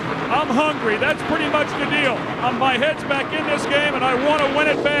he said, I'm hungry. That's pretty much the deal. My head's back in this game, and I want to win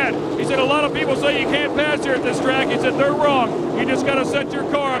it bad. He said, a lot of people say you can't pass here at this track. He said, they're wrong. You just got to set your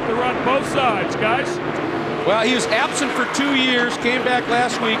car up to run both sides, guys. Well, he was absent for 2 years, came back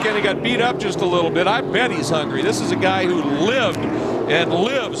last weekend, he got beat up just a little bit. I bet he's hungry. This is a guy who lived and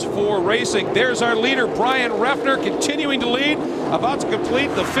lives for racing. There's our leader, Brian Reffner, continuing to lead, about to complete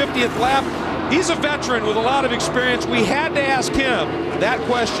the 50th lap. He's a veteran with a lot of experience. We had to ask him that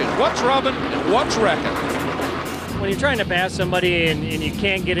question. What's rubbing and what's wrecking? When you're trying to pass somebody and you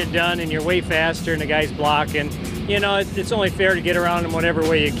can't get it done and you're way faster and the guy's blocking, you know, it's only fair to get around him whatever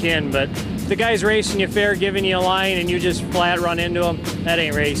way you can, but if the guy's racing you fair, giving you a line, and you just flat run into him, that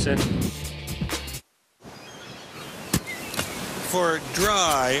ain't racing. For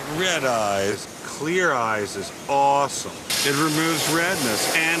dry, red eyes, clear eyes is awesome. It removes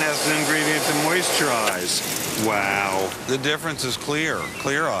redness and has an ingredient to moisturize. Wow. The difference is clear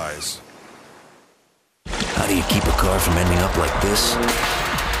eyes. How do you keep a car from ending up like this?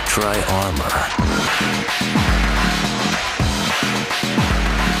 Try Armor.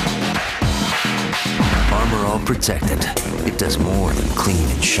 Armor All Protectant. It does more than clean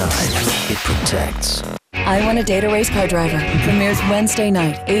and shine. It protects. I Want to Date a Race Car Driver premieres Wednesday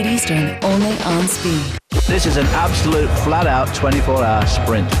night, 8 Eastern, only on Speed. This is an absolute flat-out 24-hour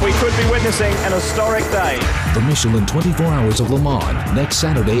sprint. We could be witnessing an historic day. The Michelin 24 Hours of Le Mans, next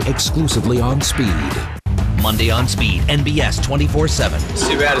Saturday exclusively on Speed. Monday on Speed, NBS 24/7. It's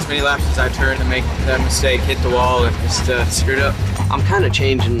too bad as many laps as I turned to make that mistake, hit the wall, and just screwed up. I'm kind of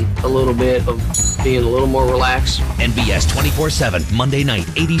changing a little bit of being a little more relaxed. NBS 24/7, Monday night,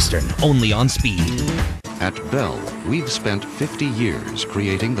 8 Eastern, only on Speed. At Bell, we've spent 50 years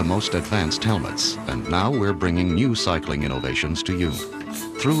creating the most advanced helmets, and now we're bringing new cycling innovations to you.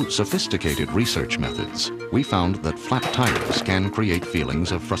 Through sophisticated research methods, we found that flat tires can create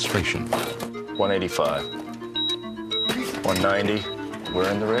feelings of frustration. 185. 190. We're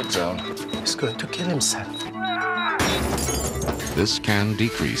in the red zone. He's going to kill himself. This can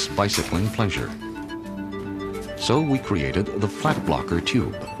decrease bicycling pleasure. So we created the Flat Blocker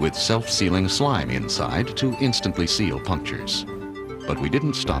tube with self-sealing slime inside to instantly seal punctures. But we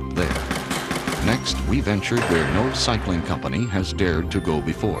didn't stop there. Next, we ventured where no cycling company has dared to go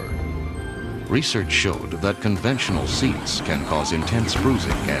before. Research showed that conventional seats can cause intense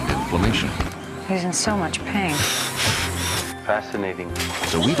bruising and inflammation. He's in so much pain. Fascinating.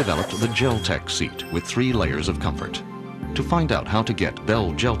 So we developed the Geltec seat with 3 layers of comfort. To find out how to get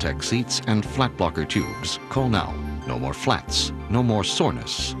Bell Geltec seats and Flat Blocker tubes, call now. No more flats, no more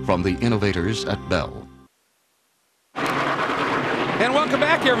soreness from the innovators at Bell. And welcome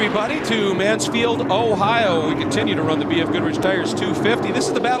back, everybody, to Mansfield, Ohio. We continue to run the BF Goodrich Tires 250. This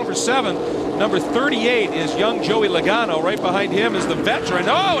is the battle for 7th. Number 38 is young Joey Logano. Right behind him is the veteran.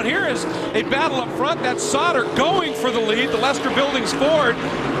 Oh, and here is a battle up front. That's Sauter going for the lead. The Lester Buildings Ford.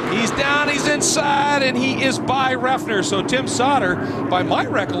 He's down, he's inside, and he is by Reffner. So Tim Sauter, by my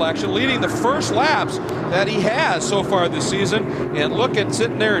recollection, leading the first laps that he has so far this season. And look at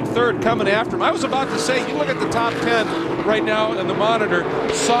sitting there in third, coming after him. I was about to say, you look at the top 10 right now in the monitor.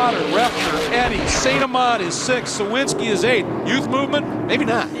 Sauter, Reffner, Eddie, St. Amand is 6, Sawinski is 8. Youth movement? Maybe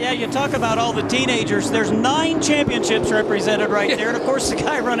not. Yeah, you talk about all the teenagers. There's 9 championships represented right there. And, of course, the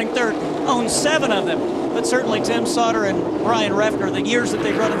guy running third owns 7 of them. But certainly Tim Sauter and Brian Reffner, the years that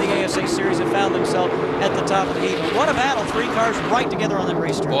they've run in the ASA Series, have found themselves at the top of the heap. But what a battle, 3 cars right together on that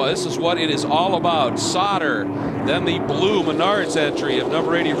racetrack. Boy, this is what it is all about. Sauter, then the blue Menards entry of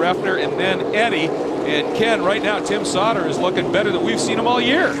number 80 Reffner, and then Eddie. And Ken, right now, Tim Sauter is looking better than we've seen him all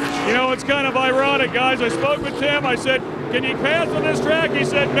year. You know, it's kind of ironic, guys. I spoke with Tim. I said, can you pass on this track? He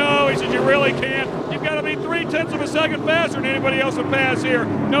said, no. He said, you really can't. You've got to be 0.3 of a second faster than anybody else will pass here.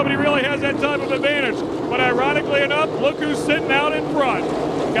 Nobody really has that type of advantage. But ironically enough, look who's sitting out in front.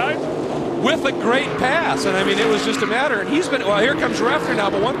 Guys? with a great pass. And I mean, it was just a matter. And he's been, well, here comes Refner now.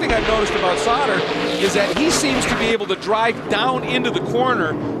 But one thing I've noticed about Sauter is that he seems to be able to drive down into the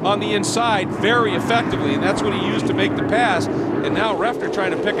corner on the inside very effectively. And that's what he used to make the pass. And now Refner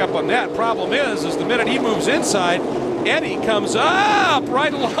trying to pick up on that. Problem is the minute he moves inside, Eddie comes up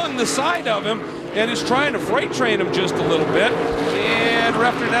right along the side of him and is trying to freight train him just a little bit. And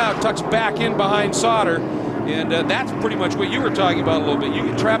Refner now tucks back in behind Sauter. And that's pretty much what you were talking about a little bit. You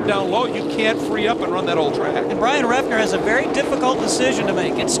get trapped down low, you can't free up and run that whole track. And Brian Refner has a very difficult decision to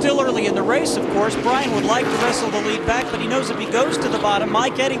make. It's still early in the race, of course. Brian would like to wrestle the lead back, but he knows if he goes to the bottom,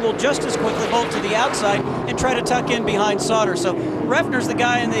 Mike Eddy will just as quickly bolt to the outside and try to tuck in behind Sauter. So Refner's the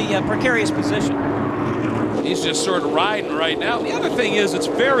guy in the precarious position. He's just sort of riding right now. The other thing is it's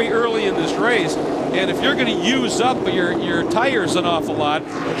very early in this race, and if you're going to use up your tires an awful lot,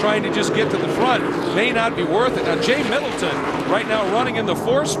 trying to just get to the front may not be worth it. Now, Jay Middleton right now running in the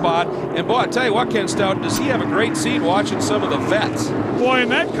 4th spot, and boy, I tell you what, Ken Stout, does he have a great seat watching some of the vets. Boy,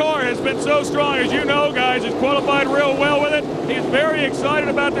 and that car has been so strong, as you know, guys. He's qualified real well with it. He's very excited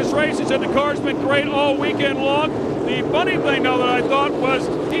about this race. He said the car's been great all weekend long. The funny thing, though, that I thought was,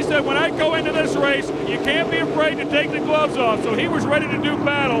 he said, when I go into this race, you can't be afraid to take the gloves off. So he was ready to do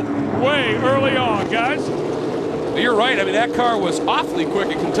battle way early on, guys. You're right. I mean, that car was awfully quick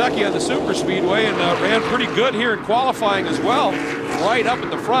at Kentucky on the super speedway and ran pretty good here in qualifying as well, right up at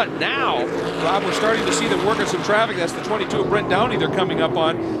the front. Now, Rob, we're starting to see them working some traffic. That's the 22 of Brent Downey they're coming up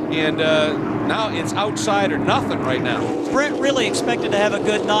on, and now it's outside or nothing right now. Brent really expected to have a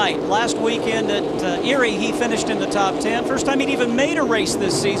good night. Last weekend at Erie, he finished in the top 10. First time he'd even made a race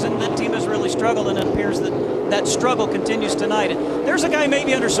this season. That team has really struggled, and it appears that struggle continues tonight. There's a guy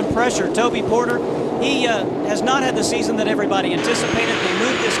maybe under some pressure, Toby Porter. He has not had the season that everybody anticipated. They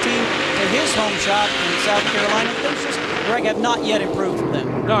moved this team to his home shop in South Carolina. Things just, Greg, have not yet improved for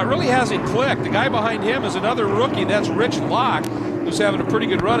them. No, it really hasn't clicked. The guy behind him is another rookie, and that's Rich Locke, who's having a pretty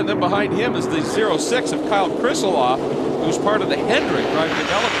good run. And then behind him is the 06 of Kyle Krisaloff, who's part of the Hendrick Driving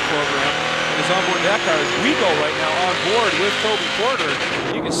Development Program. Is on board that car as we go right now on board with Toby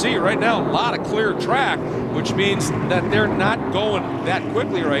Porter. You can see right now a lot of clear track, which means that they're not going that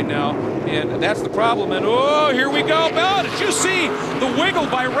quickly right now, and that's the problem. And oh, here we go, Bell. Did you see the wiggle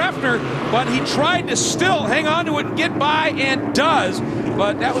by Refner? But he tried to still hang on to it and get by, and does.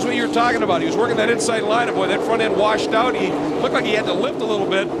 But that was what you were talking about. He was working that inside line, and boy, that front end washed out. He looked like he had to lift a little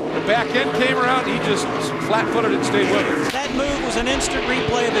bit. The back end came around, and he just flat-footed and stayed with it. That move was an instant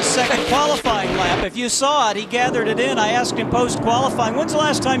replay of his second qualifying lap. If you saw it, he gathered it in. I asked him post-qualifying, when's the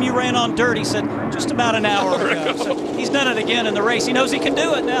last time you ran on dirt? He said, just about an hour ago. So he's done it again in the race. He knows he can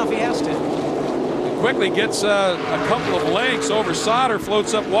do it now if he has to. He quickly gets a couple of lengths over Sauter,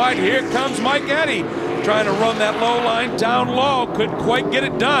 floats up wide. Here comes Mike Eddy, trying to run that low line down low. Couldn't quite get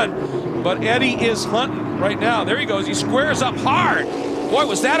it done, but Eddy is hunting right now. There he goes. He squares up hard. Boy,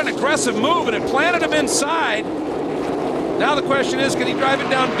 was that an aggressive move, and it planted him inside. Now the question is, can he drive it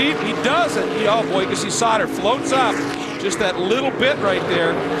down deep? He doesn't. Oh boy, you can see Sauter floats up just that little bit right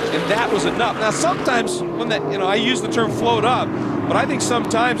there, and that was enough. Now sometimes when that, I use the term float up, but I think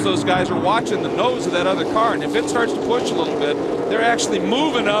sometimes those guys are watching the nose of that other car, and if it starts to push a little bit, they're actually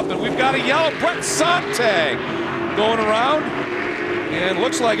moving up, and we've got a yellow. Brett Sontag going around, and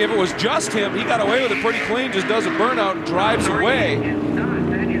looks like if it was just him, he got away with it pretty clean, just does a burnout and drives away.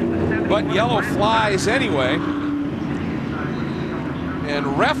 But yellow flies anyway. And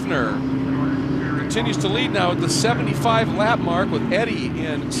Refner continues to lead now at the 75 lap mark with Eddy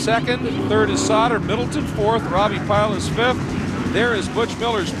in second. Third is Sauter, Middleton fourth, Robbie Pyle is fifth. There is Butch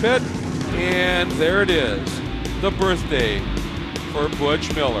Miller's pit, and there it is, the birthday for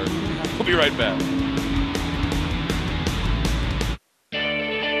Butch Miller. We'll be right back.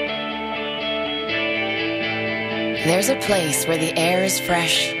 There's a place where the air is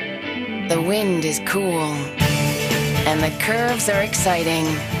fresh, the wind is cool, and the curves are exciting,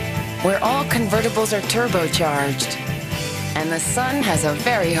 where all convertibles are turbocharged, and the sun has a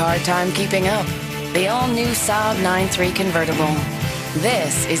very hard time keeping up. The all-new Saab 9.3 convertible.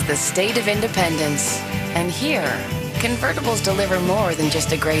 This is the state of independence, and here, convertibles deliver more than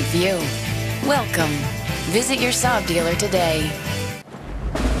just a great view. Welcome. Visit your Saab dealer today.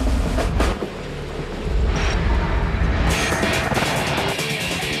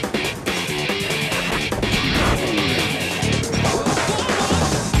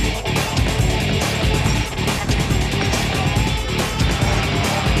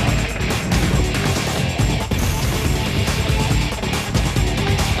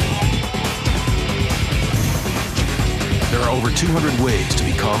 Over 200 ways to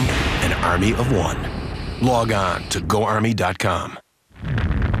become an army of one. Log on to GoArmy.com.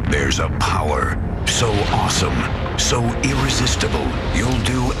 There's a power so awesome, so irresistible, you'll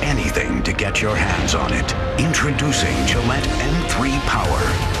do anything to get your hands on it. Introducing Gillette M3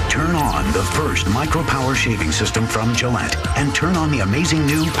 Power. Turn on the first micro power shaving system from Gillette and turn on the amazing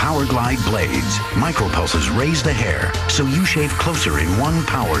new Power Glide blades. Micropulses raise the hair so you shave closer in one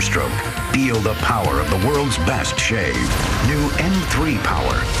power stroke. Feel the power of the world's best shave. New M3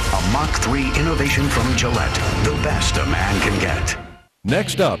 Power, a Mach 3 innovation from Gillette. The best a man can get.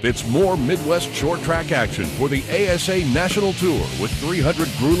 Next up, it's more Midwest short track action for the ASA National Tour with 300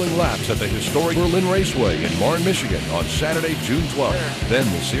 grueling laps at the historic Berlin Raceway in Marne, Michigan on Saturday, June 12th. Then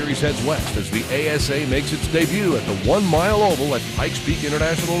the series heads west as the ASA makes its debut at the 1 Mile Oval at Pikes Peak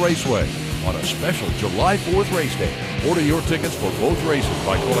International Raceway on a special July 4th race day. Order your tickets for both races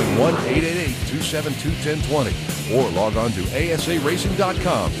by calling 1-888-272-1020 or log on to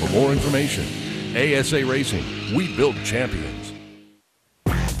asaracing.com for more information. ASA Racing, we build champions.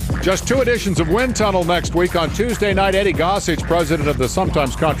 Just 2 editions of Wind Tunnel next week. On Tuesday night, Eddie Gossage, president of the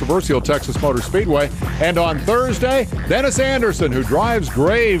sometimes controversial Texas Motor Speedway. And on Thursday, Dennis Anderson, who drives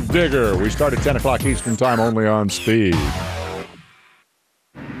Gravedigger. We start at 10 o'clock Eastern Time only on Speed.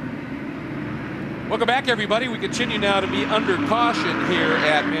 Welcome back, everybody. We continue now to be under caution here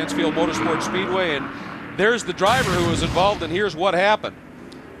at Mansfield Motorsports Speedway. And there's the driver who was involved, and here's what happened.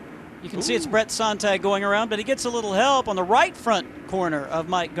 You can see it's Brett Sontag going around, but he gets a little help on the right front corner of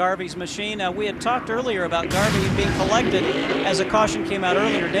Mike Garvey's machine. We had talked earlier about Garvey being collected as a caution came out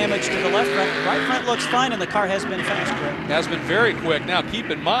earlier. Damage to the left front. Right front looks fine, and the car has been fast, Greg. Has been very quick. Now,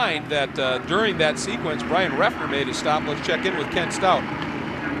 keep in mind that during that sequence, Brian Reffner made a stop. Let's check in with Ken Stout.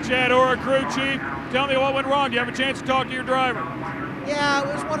 Chad Orr, crew chief, tell me what went wrong. Do you have a chance to talk to your driver? Yeah, it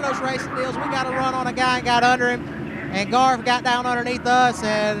was one of those racing deals. We got a run on a guy and got under him, and Garv got down underneath us,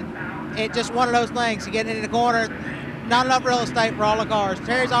 and it's just one of those things. You get into the corner, not enough real estate for all the cars.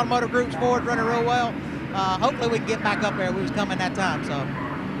 Terry's Automotive Group's Ford's running real well. Hopefully we can get back up there. We was coming that time, so.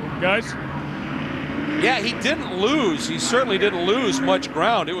 Guys? Yeah, he didn't lose. He certainly didn't lose much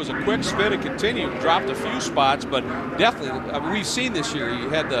ground. It was a quick spin and continued. Dropped a few spots, but definitely, we've seen this year. You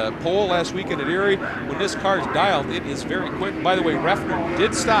had the pole last weekend at Erie. When this car is dialed, it is very quick. By the way, Reffner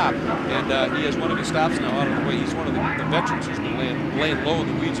did stop, and he has one of his stops now out of the way. He's one of the veterans who's been laying low in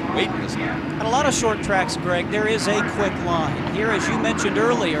the weeds and waiting this time. At a lot of short tracks, Greg, there is a quick line. Here, as you mentioned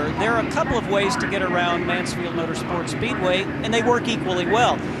earlier, there are a couple of ways to get around Mansfield Motorsports Speedway, and they work equally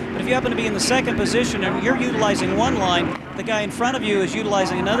well. But if you happen to be in the second position and you're utilizing one line, the guy in front of you is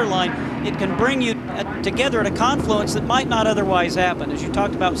utilizing another line, it can bring you together at a confluence that might not otherwise happen. As you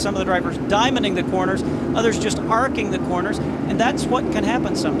talked about, some of the drivers diamonding the corners, others just arcing the corners, and that's what can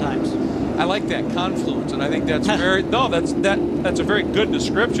happen sometimes. I like that confluence, and I think that's that's a very good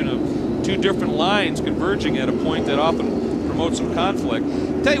description of two different lines converging at a point that often promotes some conflict.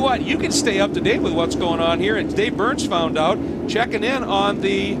 Tell you what, you can stay up to date with what's going on here, and Dave Burns found out checking in on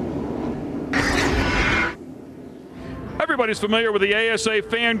the... Everybody's familiar with the ASA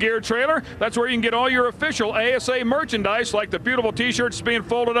Fan Gear trailer. That's where you can get all your official ASA merchandise, like the beautiful t-shirts being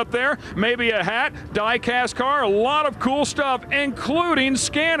folded up there, maybe a hat, die-cast car, a lot of cool stuff, including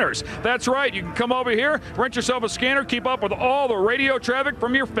scanners. That's right, you can come over here, rent yourself a scanner, keep up with all the radio traffic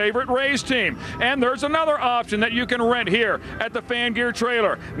from your favorite race team. And there's another option that you can rent here at the Fan Gear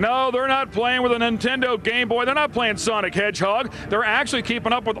trailer. No, they're not playing with a Nintendo Game Boy. They're not playing Sonic Hedgehog. They're actually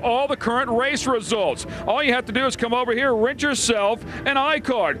keeping up with all the current race results. All you have to do is come over here, rent yourself an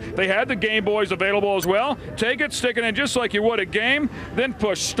iCard. They had the Game Boys available as well. Take it, stick it in just like you would a game, then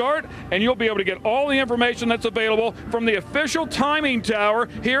push start, and you'll be able to get all the information that's available from the official timing tower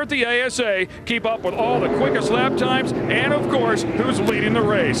here at the ASA. Keep up with all the quickest lap times, and of course, who's leading the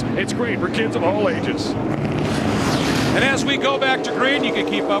race. It's great for kids of all ages. And as we go back to green, you can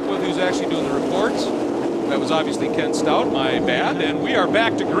keep up with who's actually doing the reports. That was obviously Ken Stout, my bad. And we are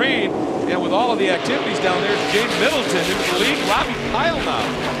back to green. And with all of the activities down there, James Middleton into the lead. Robbie Pyle now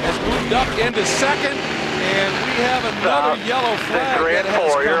has moved up into second. And we have another yellow flag. 3 and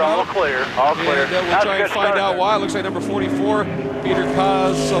 4, you're all clear. All clear. And we'll try and find out why. It looks like number 44, Peter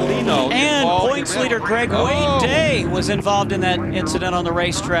Casalino. And points leader Greg Wade Day was involved in that incident on the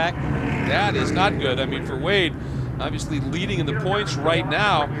racetrack. That is not good. I mean, for Wade, obviously leading in the points right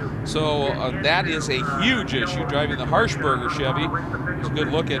now. So that is a huge issue, driving the Harshberger Chevy. There's a good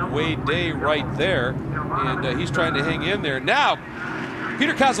look at Wade Day right there. And he's trying to hang in there. Now,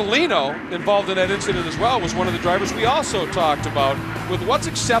 Peter Casalino, involved in that incident as well, was one of the drivers we also talked about with what's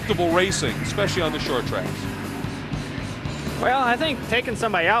acceptable racing, especially on the short tracks. Well, I think taking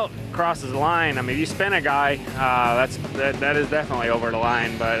somebody out crosses the line. I mean, if you spin a guy, that is definitely over the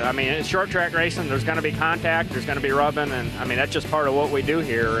line. But, I mean, it's short track racing. There's going to be contact. There's going to be rubbing. And, I mean, that's just part of what we do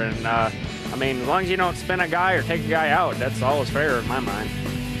here. And, I mean, as long as you don't spin a guy or take a guy out, that's always fair in my mind.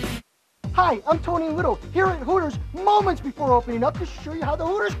 Hi, I'm Tony Little, here at Hooters moments before opening up to show you how the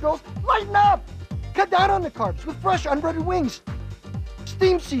Hooters girls lighten up. Cut down on the carbs with fresh unbreaded wings,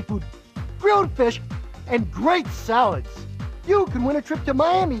 steamed seafood, grilled fish, and great salads. You can win a trip to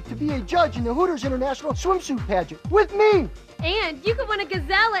Miami to be a judge in the Hooters International Swimsuit Pageant with me. And you can win a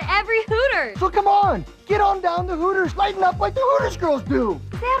Gazelle at every Hooters. So come on, get on down to Hooters, lighten up like the Hooters girls do.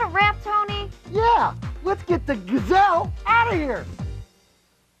 Is that a wrap, Tony? Yeah, let's get the Gazelle out of here.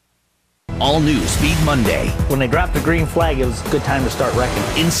 All new Speed Monday. When they dropped the green flag, it was a good time to start wrecking.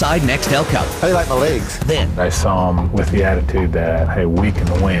 Inside Nextel Cup. How do you like my legs? Then I saw them with the attitude that, hey, we can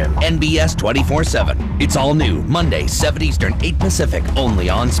win. NBS 24/7. It's all new Monday, 7 Eastern, 8 Pacific, only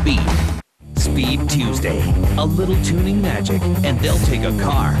on Speed. Speed Tuesday. A little tuning magic, and they'll take a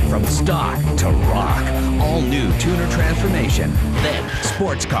car from stock to rock. All new tuner transformation. Then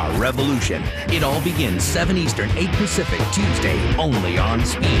sports car revolution. It all begins 7 Eastern, 8 Pacific, Tuesday, only on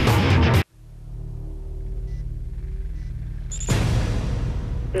Speed.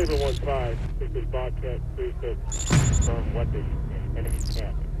 Table 1-5, this is Bobcat 36 from what the enemy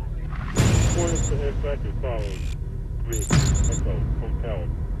camp. Coordinates to impact as follows. Green, Echo, Hotel,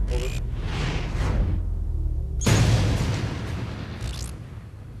 over.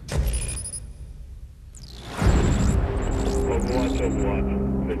 Overwatch.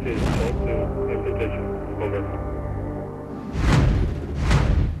 This is O2 in position, over.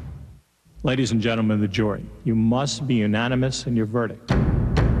 Ladies and gentlemen of the jury, you must be unanimous in your verdict.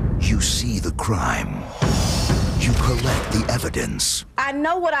 You see the crime. You collect the evidence. I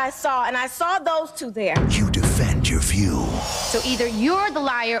know what I saw, and I saw those two there. You defend your view. So either you're the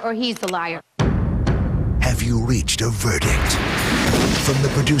liar or he's the liar. Have you reached a verdict? From the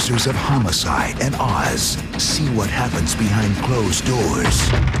producers of Homicide and Oz, see what happens behind closed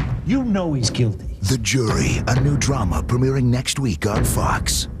doors. You know he's guilty. The Jury, a new drama premiering next week on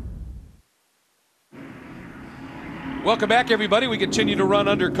Fox. Welcome back, everybody. We continue to run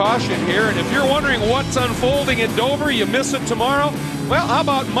under caution here, and if you're wondering what's unfolding in Dover, you miss it tomorrow, well, how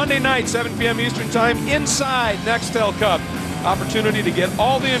about Monday night, 7 p.m. Eastern Time, inside Nextel Cup. Opportunity to get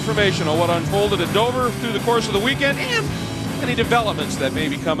all the information on what unfolded at Dover through the course of the weekend and any developments that may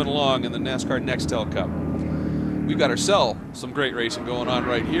be coming along in the NASCAR Nextel Cup. We've got ourselves some great racing going on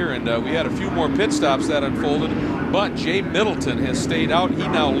right here, and we had a few more pit stops that unfolded, but Jay Middleton has stayed out. He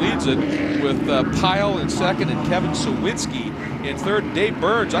now leads it with Pyle in second and Kevin Sawinski in third. Dave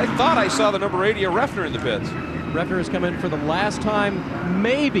Burns, I thought I saw the number 80 Refner in the pits. Refner has come in for the last time.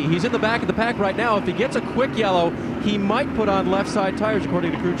 Maybe. He's in the back of the pack right now. If he gets a quick yellow, he might put on left side tires,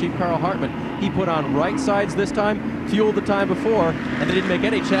 according to crew chief Carl Hartman. He put on right sides this time, fueled the time before, and they didn't make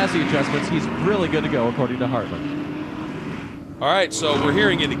any chassis adjustments. He's really good to go, according to Hartman. All right, so we're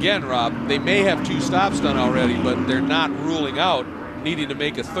hearing it again, Rob. They may have 2 stops done already, but they're not ruling out needing to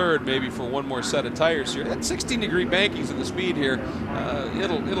make a third, maybe for one more set of tires here. That 16-degree bankings in the speed here,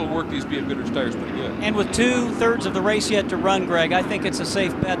 it'll work these BF Goodrich tires pretty good. And with 2/3 of the race yet to run, Greg, I think it's a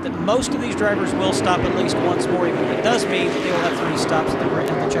safe bet that most of these drivers will stop at least once more, even if it does mean that they will have 3 stops at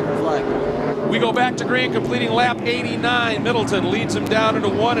the checker flag. We go back to green, completing lap 89. Middleton leads him down into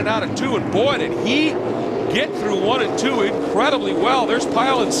 1 and out of 2, and boy, did he get through 1 and 2 incredibly well. There's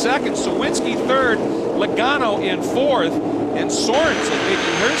Pyle in second, Sawinski third, Logano in fourth, and Sorensen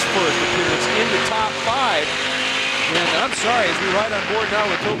making his first appearance in the top 5. And I'm sorry, as we ride on board now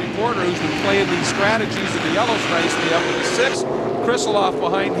with Toby Porter, who's been playing these strategies in the yellows nicely up in the 6th. Krisaloff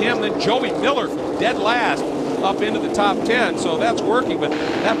behind him, then Joey Miller from dead last up into the top 10. So that's working, but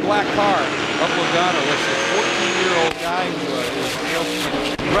that black car of Logano is a 14-year-old guy who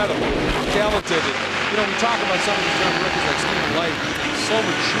is incredible, talented. You know, we talk about some of these young rookies like Stephen Light, so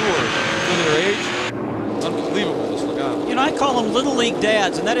mature for their age. Unbelievable, this Logano. You know, I call them Little League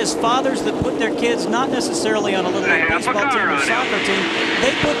dads, and that is fathers that put their kids not necessarily on a Little League baseball team or soccer team.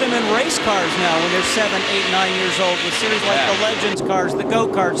 They put them in race cars now when they're 7, 8, 9 years old with series like the Legends cars, the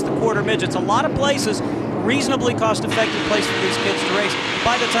Go-Karts, the Quarter Midgets. A lot of places, reasonably cost-effective place for these kids to race.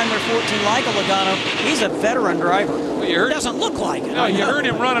 By the time they're 14, like a Logano, he's a veteran driver. Well, you heard, doesn't look like it. No, you heard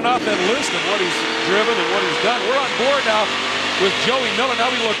him running off that list of what he's driven and what he's done. We're on board now with Joey Miller. Now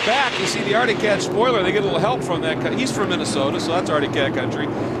we look back, you see the Arctic Cat spoiler. They get a little help from that. He's from Minnesota, so that's Arctic Cat country.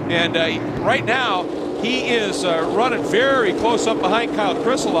 And right now, he is running very close up behind Kyle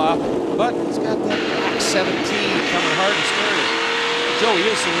Krisaloff, but he's got that black 17 coming hard and scary. Joey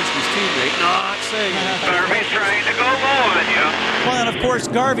is Sawinski's teammate, not saying anything. Garvey's trying to go low on you. Well, and of course,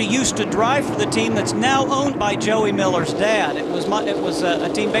 Garvey used to drive for the team that's now owned by Joey Miller's dad. It was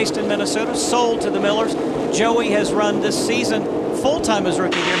a team based in Minnesota, sold to the Millers. Joey has run this season full-time as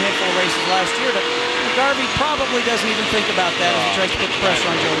rookie here, a handful of races last year, but Garvey probably doesn't even think about that as he tries to put the pressure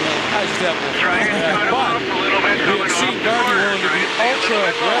on Joey Miller. I just have but we've seen Garvey willing to be ultra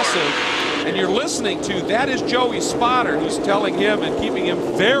aggressive, and you're listening to, that is Joey's spotter who's telling him and keeping him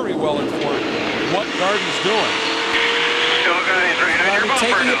very well informed what Garvey's doing. Garvey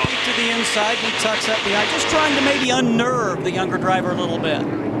taking a peek to the inside, he tucks up behind, just trying to maybe unnerve the younger driver a little bit.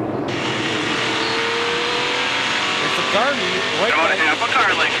 Garvey, right by half a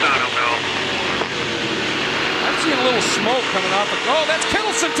car length on him now. I'm seeing a little smoke coming off. Oh, that's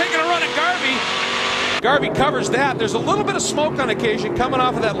Kittleson taking a run at Garvey. Garvey covers that. There's a little bit of smoke on occasion coming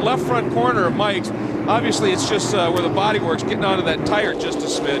off of that left front corner of Mike's. Obviously, it's just where the bodywork's getting onto that tire just a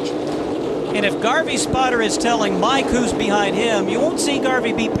smidge. And if Garvey's spotter is telling Mike who's behind him, you won't see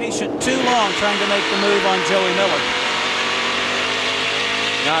Garvey be patient too long trying to make the move on Joey Miller.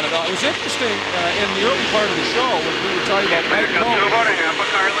 Not at all. It was interesting in the early part of the show when we were talking about Mike Cope. About a half a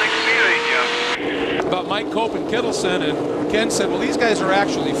car length behind you. About Mike Cope and Kittleson, and Ken said, well, these guys are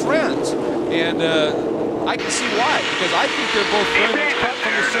actually friends. And I can see why, because I think they're both friends cut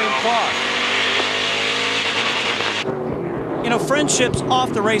from the same cloth. You know, friendships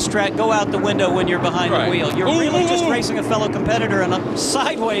off the racetrack go out the window when you're behind the wheel. You're really just racing a fellow competitor, and I'm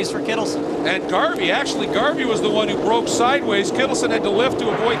sideways for Kittleson. And Garvey was the one who broke sideways. Kittleson had to lift to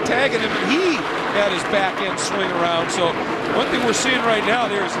avoid tagging him, and he had his back end swing around. So one thing we're seeing right now,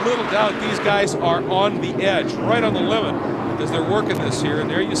 there's little doubt these guys are on the edge, right on the limit, as they're working this here.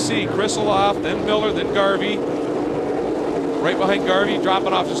 And there you see Kristeloff, then Miller, then Garvey. Right behind Garvey,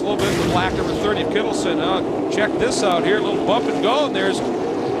 dropping off just a little bit, the black number 30 of Kittleson. Check this out here, a little bump and go, and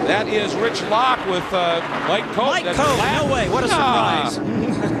that is Rich Locke with Mike Cope. Mike Cope, no way, what a surprise.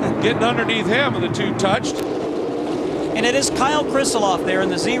 Getting underneath him, and the two touched. And it is Kyle Kristeloff there in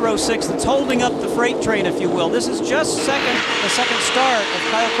the 06 that's holding up the freight train, if you will. This is just the second start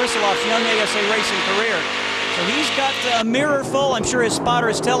of Kyle Kristeloff's young ASA racing career. So he's got a mirror full. I'm sure his spotter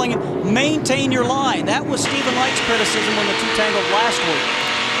is telling him, maintain your line. That was Stephen Light's criticism when the two tangled last week.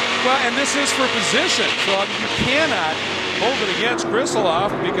 Well, and this is for position. So I mean, you cannot hold it against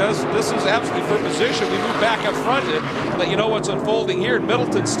Kristeloff because this is absolutely for position. We move back up front to let you know what's unfolding here.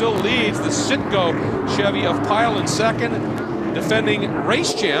 Middleton still leads the Citgo Chevy of Pyle in second. Defending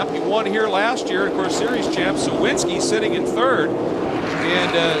race champ. He won here last year. Of course, series champ Sawinski sitting in third.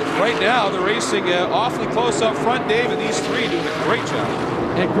 And right now, they're racing awfully close up front, Dave, and these three doing a great job.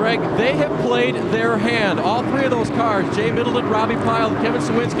 And Greg, they have played their hand. All three of those cars, Jay Middleton, Robbie Pyle, and Kevin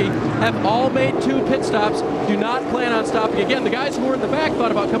Sawinski, have all made 2 pit stops. Do not plan on stopping again. The guys who were in the back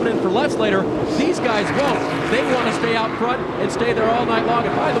thought about coming in for lefts later. These guys won't. They want to stay out front and stay there all night long.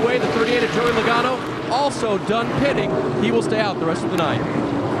 And by the way, the 38 of Joey Logano, also done pitting. He will stay out the rest of the night.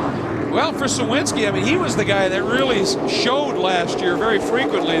 Well, for Sawinski, I mean, he was the guy that really showed last year very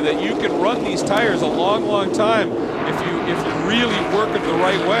frequently that you can run these tires a long, long time if you really work it the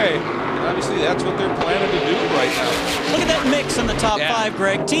right way. And obviously, that's what they're planning to do right now. Look at that mix in the top 5,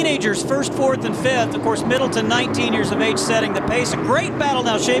 Greg. Teenagers, 1st, 4th, and 5th. Of course, Middleton, 19 years of age, setting the pace. A great battle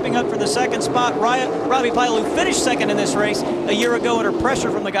now shaping up for the second spot. Robbie Pyle, who finished second in this race a year ago under pressure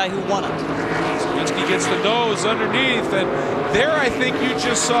from the guy who won it. Sawinski gets the nose underneath, and there I think you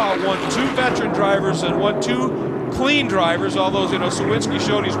just saw 2 veteran drivers and 2 clean drivers, although, you know, Sawinski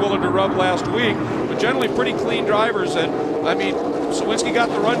showed he's willing to rub last week, but generally pretty clean drivers. And I mean, Sawinski got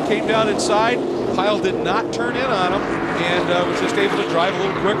the run, came down inside. Pyle did not turn in on him and was just able to drive a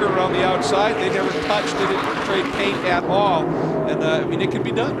little quicker around the outside. They never touched, they didn't trade paint at all. And I mean, it can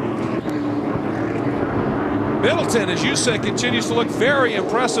be done. Middleton, as you said, continues to look very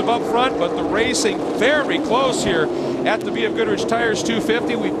impressive up front, but the racing very close here at the B.F. Goodrich Tires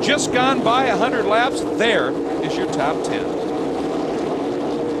 250. We've just gone by 100 laps. There is your top 10.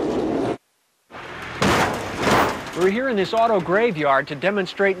 We're here in this auto graveyard to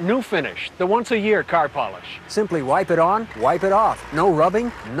demonstrate New Finish, the once-a-year car polish. Simply wipe it on, wipe it off. No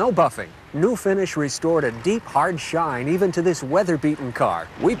rubbing, no buffing. New Finish restored a deep, hard shine even to this weather-beaten car.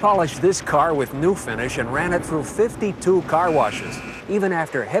 We polished this car with New Finish and ran it through 52 car washes. Even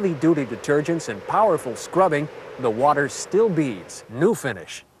after heavy-duty detergents and powerful scrubbing, the water still beads. New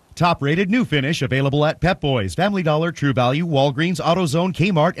Finish. Top-rated New Finish available at Pep Boys, Family Dollar, True Value, Walgreens, AutoZone,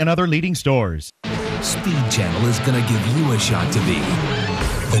 Kmart, and other leading stores. Speed Channel is gonna give you a shot to be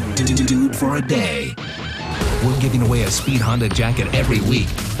the dude for a day. We're giving away a Speed Honda jacket every week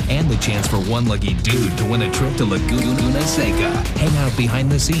and the chance for one lucky dude to win a trip to Laguna Seca. Hang out behind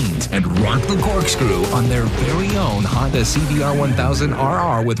the scenes and rock the corkscrew on their very own Honda CBR 1000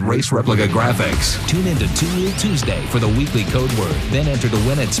 RR with race replica graphics. Tune into Two Wheel Tuesday for the weekly code word. Then enter to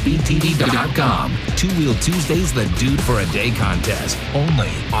win at speedtv.com. Two Wheel Tuesday's the Dude for a Day contest,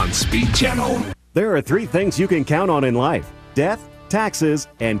 only on Speed Channel. There are 3 things you can count on in life: death, taxes,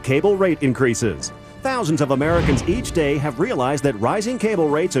 and cable rate increases. Thousands of Americans each day have realized that rising cable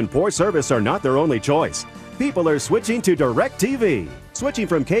rates and poor service are not their only choice. People are switching to DirecTV. Switching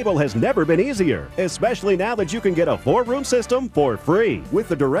from cable has never been easier, especially now that you can get a 4-room system for free. With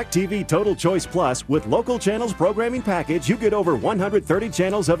the DirecTV Total Choice Plus with local channels programming package, you get over 130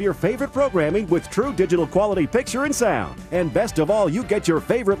 channels of your favorite programming with true digital quality picture and sound. And best of all, you get your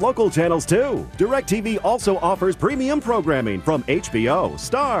favorite local channels too. DirecTV also offers premium programming from HBO,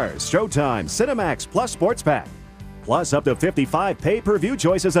 Stars, Showtime, Cinemax, plus Sports Pack. Plus up to 55 pay-per-view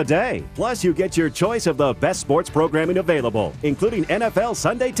choices a day. Plus you get your choice of the best sports programming available, including NFL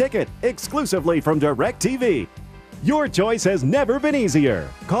Sunday Ticket, exclusively from DirecTV. Your choice has never been easier.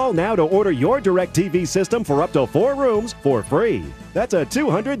 Call now to order your DirecTV system for up to 4 rooms for free. That's a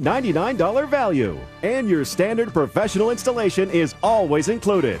 $299 value. And your standard professional installation is always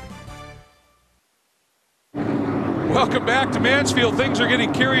included. Welcome back to Mansfield. Things are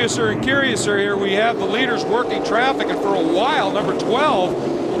getting curiouser and curiouser here. We have the leaders working traffic, and for a while, number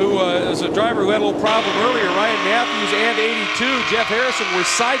 12, who is a driver who had a little problem earlier, Ryan Matthews, and 82, Jeff Harrison, were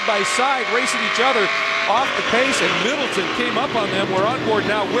side by side racing each other off the pace, and Middleton came up on them. We're on board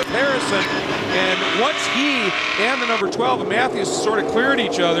now with Harrison, and once he and the number 12 and Matthews sort of cleared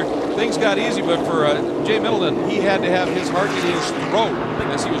each other, things got easy. But for Jay Middleton, he had to have his heart in his throat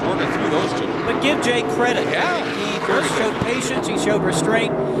as he was working through those two. But give Jay credit. Yeah. He showed patience, he showed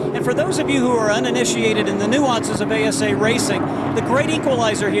restraint. And for those of you who are uninitiated in the nuances of ASA racing, the great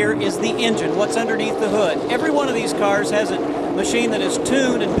equalizer here is the engine, what's underneath the hood. Every one of these cars has a machine that is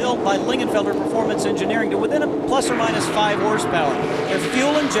tuned and built by Lingenfelder Performance Engineering to within a plus or minus 5 horsepower. They're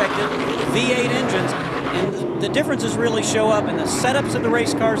fuel injected V8 engines, and the differences really show up in the setups of the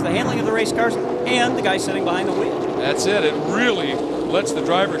race cars, the handling of the race cars, and the guy sitting behind the wheel. That's it. It really lets the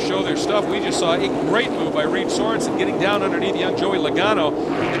drivers show their stuff. We just saw a great move by Reed Sorensen getting down underneath young Joey Logano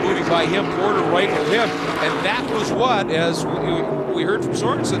and moving by him, Porter right with him. And that was what, as we heard from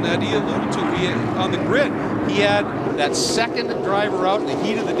Sorensen, that he alluded to. On the grid, he had that second driver out in the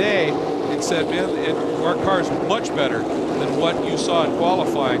heat of the day and said, man, our car's much better than what you saw in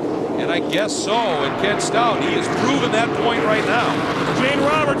qualifying. And I guess so. And Ken Stout, he has proven that point right now. Gene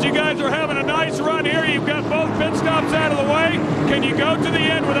Roberts, you guys are having a nice run here. You've got both pit stops out of the way. Can you go to the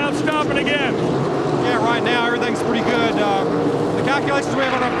end without stopping again? Yeah, right now everything's pretty good. The calculations we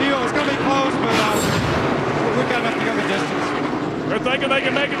have on our field, it's going to be close, but we've got enough to go the distance. They're thinking they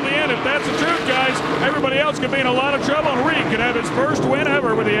can make it to the end. If that's the truth, guys, everybody else could be in a lot of trouble. And Reed could have his first win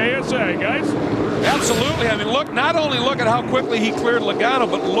ever with the ASA, guys. Absolutely. I mean, not only look at how quickly he cleared Logano,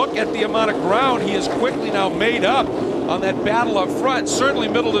 but look at the amount of ground he has quickly now made up on that battle up front. Certainly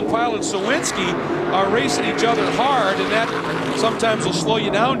Middleton, Pyle, and Sawinski are racing each other hard, and that sometimes will slow you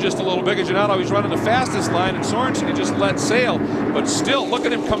down just a little bit because you're not always running the fastest line, and Sorensen can just let sail. But still, look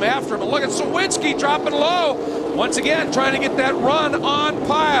at him come after him, and look at Sawinski dropping low. Once again, trying to get that run on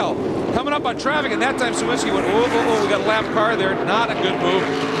Pyle. Coming up on traffic, and that time Sawinski went, oh, we got a lap car there. Not a good move,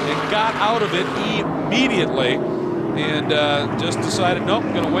 and got out of it immediately. And just decided, nope,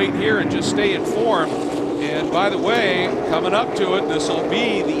 I'm going to wait here and just stay informed. And by the way, coming up to it, this will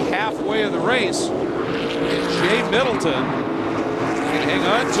be the halfway of the race. And Jay Middleton can hang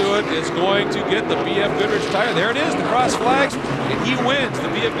on to it, is going to get the BF Goodrich tire. There it is, the cross flags, and he wins the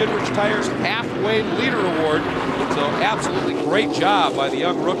BF Goodrich Tires Halfway Leader Award. So absolutely great job by the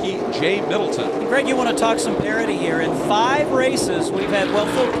young rookie, Jay Middleton. And Greg, you want to talk some parity here. In 5 races, we've had, well,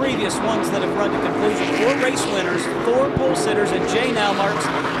 4 previous ones that have run to conclusion. 4 race winners, 4 pole sitters, and Jay now marks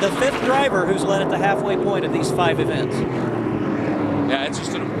the 5th driver who's led at the halfway point of these 5 events. Yeah, it's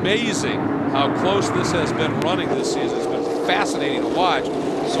just amazing how close this has been running this season. It's been fascinating to watch.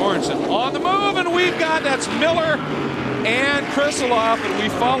 Sorensen on the move, and we've got, that's Miller and Krisiloff, and we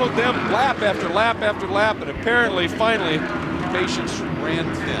followed them lap after lap after lap, and apparently, finally, patience ran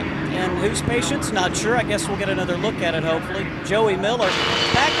thin. And whose patience? Not sure. I guess we'll get another look at it, hopefully. Joey Miller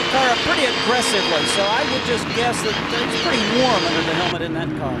backed the car up pretty aggressively, so I would just guess that it's pretty warm under the helmet in that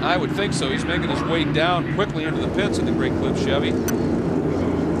car. I would think so. He's making his way down quickly into the pits in the Great Clips Chevy.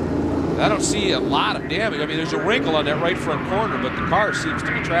 I don't see a lot of damage. I mean, there's a wrinkle on that right front corner, but the car seems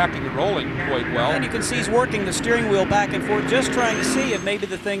to be tracking and rolling quite well. And you can see he's working the steering wheel back and forth, just trying to see if maybe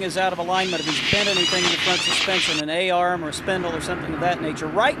the thing is out of alignment, if he's bent anything in the front suspension, an A-arm or a spindle or something of that nature.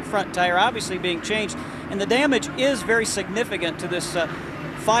 Right front tire obviously being changed, and the damage is very significant to this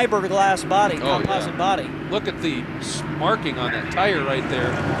fiberglass body, composite body. Look at the marking on that tire right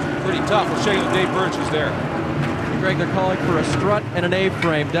there. Pretty tough. We'll show you the Dave Burns who's there. Greg, they're calling for a strut and an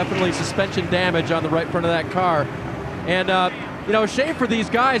A-frame. Definitely suspension damage on the right front of that car. And, you know, a shame for these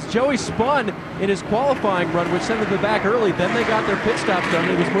guys. Joey spun in his qualifying run, which sent him to the back early. Then they got their pit stops done.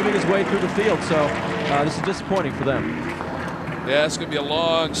 He was moving his way through the field. So this is disappointing for them. Yeah, it's going to be a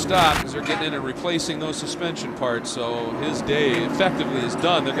long stop because they're getting in and replacing those suspension parts. So his day effectively is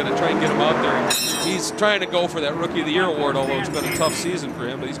done. They're going to try and get him out there. He's trying to go for that Rookie of the Year award, although it's been a tough season for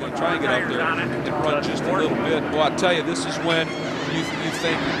him. But he's going to try and get out there and run just a little bit. Well, I tell you, this is when you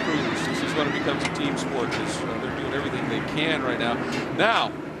thank your crews. This is when it becomes a team sport because they're doing everything they can right now.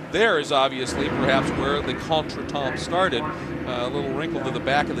 Now, there is obviously perhaps where the contretemps started. A little wrinkle to the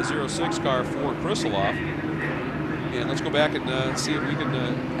back of the 06 car for Krisiloff. And let's go back and see if we can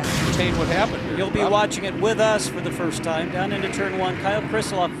ascertain what happened here. You'll be watching it with us for the first time. Down into turn 1, Kyle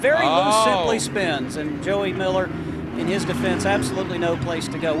Krisiloff very loose, simply spins. And Joey Miller, in his defense, absolutely no place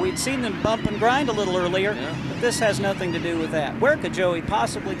to go. We'd seen them bump and grind a little earlier, but this has nothing to do with that. Where could Joey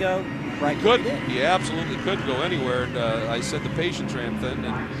possibly go? Right. He absolutely could go anywhere. And I said the patience ran thin,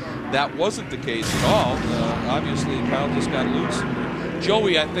 and that wasn't the case at all. Obviously, Kyle just got loose.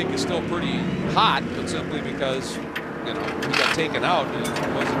 Joey, I think, is still pretty hot, but simply because, you know, he got taken out and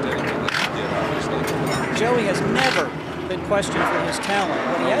it wasn't anything that he did, obviously. Joey has never been questioned for his talent.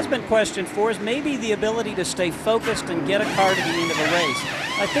 What he has been questioned for is maybe the ability to stay focused and get a car to the end of a race.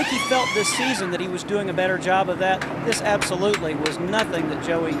 I think he felt this season that he was doing a better job of that. This absolutely was nothing that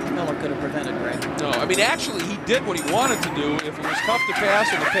Joey Miller could have prevented, Greg. No, I mean, actually, he did what he wanted to do. If it was tough to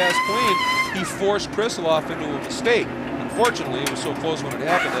pass and the pass clean, he forced Krisiloff into a mistake. Unfortunately, it was so close when it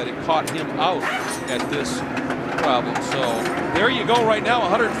happened that it caught him out at this problem. So there you go right now,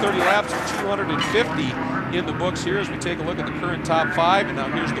 130 laps to 250 in the books here as we take a look at the current top 5. And now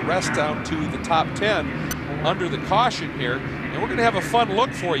here's the rest down to the top 10 under the caution here. And we're going to have a fun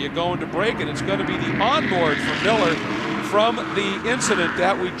look for you going to break, and it's going to be the onboard for Miller from the incident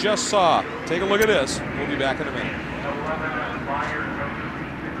that we just saw. Take a look at this. We'll be back in a minute.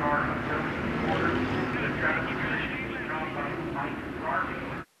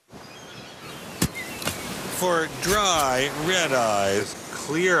 For dry, red eyes,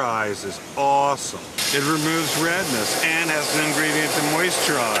 clear eyes is awesome. It removes redness and has an ingredient to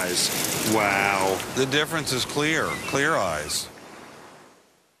moisturize. Wow. The difference is clear eyes.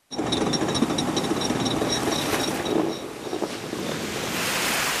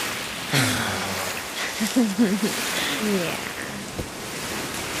 Yeah.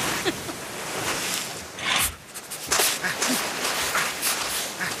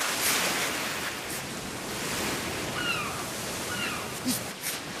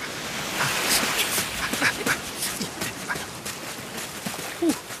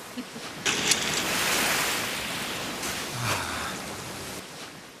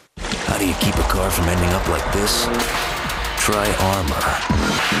 How do you keep a car from ending up like this? Try Armor.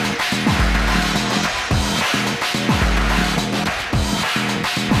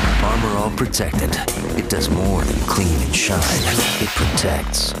 Armor All Protectant. It does more than clean and shine. It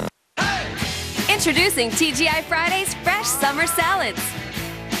protects. Introducing TGI Fridays Fresh Summer Salads.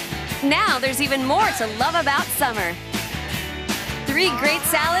 Now there's even more to love about summer. 3 great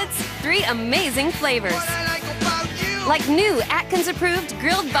salads, 3 amazing flavors. Like new Atkins-approved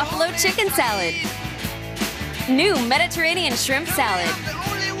grilled buffalo chicken salad, new Mediterranean shrimp salad,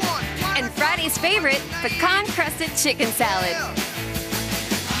 and Friday's favorite pecan-crusted chicken salad.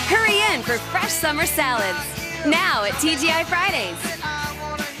 Hurry in for fresh summer salads, now at TGI Fridays.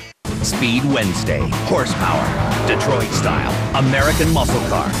 Speed Wednesday. Horsepower. Detroit style. American muscle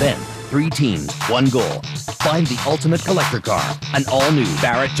car. Then 3 teams, 1 goal. Find the ultimate collector car. An all-new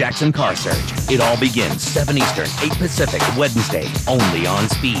Barrett-Jackson car surge. It all begins 7 Eastern, 8 Pacific, Wednesday, only on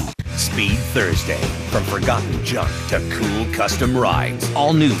Speed. Speed Thursday. From forgotten junk to cool custom rides.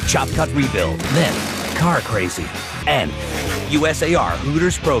 All new Chop Cut Rebuild. Then Car Crazy. And USAR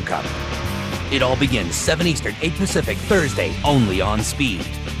Hooters Pro Cup. It all begins 7 Eastern, 8 Pacific, Thursday, only on Speed.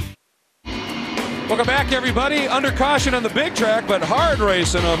 Welcome back, everybody. Under caution on the big track, but hard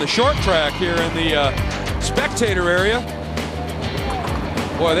racing on the short track here in the spectator area.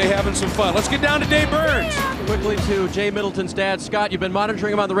 Boy, they having some fun. Let's get down to Dave Burns. Quickly to Jay Middleton's dad, Scott. You've been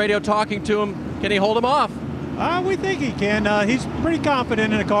monitoring him on the radio, talking to him. Can he hold him off? We think he can. He's pretty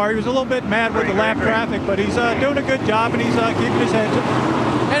confident in the car. He was a little bit mad with the lap traffic, but he's doing a good job, and he's keeping his head.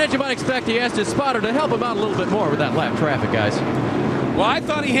 And as you might expect, he asked his spotter to help him out a little bit more with that lap traffic, guys. Well, I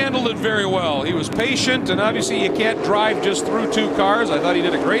thought he handled it very well. He was patient, and obviously you can't drive just through two cars. I thought he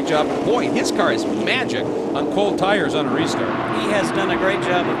did a great job. Boy, his car is magic on cold tires on a restart. He has done a great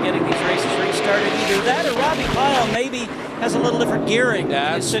job of getting these races restarted. Either that or Robbie Pyle maybe has a little different gearing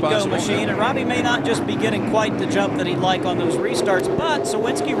in his sit-go machine, and Robbie may not just be getting quite the jump that he'd like on those restarts, but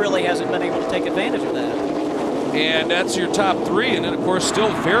Sawinski really hasn't been able to take advantage of that. And that's your top three, and then of course still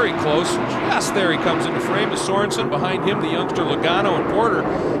very close. Just there he comes into frame is Sorensen. Behind him the youngster Logano and Porter.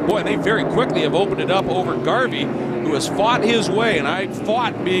 Boy, they very quickly have opened it up over Garvey, who has fought his way, and I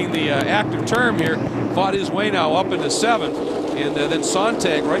fought being the active term here, fought his way now up into 7th. And then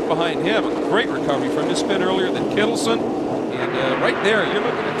Sontag right behind him. A great recovery from his spin earlier than Kittleson. And right there, you're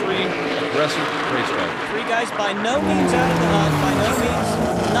looking at 3 aggressive race drivers. 3 guys by no means out of the hunt, by no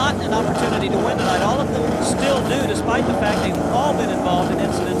means not an opportunity to win tonight. All of them still do, despite the fact they've all been involved in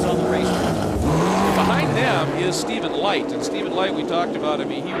incidents on the racetrack. Behind them is Stephen Light. And Stephen Light, we talked about, I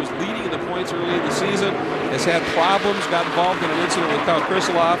mean, he was leading in the points early in the season, has had problems, got involved in an incident with Kyle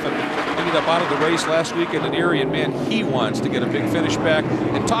Krisloff, and ended up out of the race last weekend in Erie. And man, he wants to get a big finish back.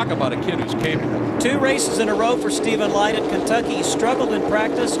 And talk about a kid who's capable. 2 races in a row for Stephen Light at Kentucky. He struggled in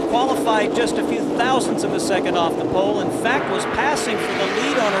practice, qualified just a few thousandths of a second off the pole. In fact, was passing for the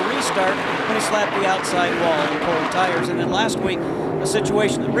lead on a restart when he slapped the outside wall on cold tires. And then last week, a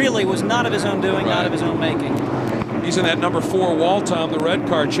situation that really was not of his own doing, not of his own making. He's in that number 4 Waltom, the red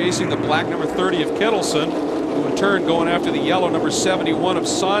car, chasing the black number 30 of Kittleson, who in turn going after the yellow number 71 of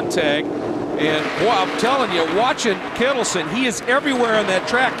Sontag. And boy, I'm telling you, watching Kittleson, he is everywhere on that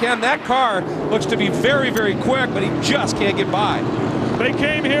track. Ken, that car looks to be very, very quick, but he just can't get by. They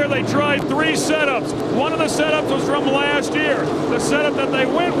came here, they tried 3 setups. One of the setups was from last year. The setup that they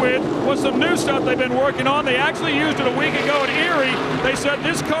went with was some new stuff they've been working on. They actually used it a week ago at Erie. They said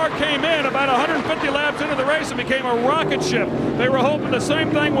this car came in about 150 laps into the race and became a rocket ship. They were hoping the same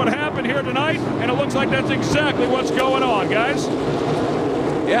thing would happen here tonight, and it looks like that's exactly what's going on, guys.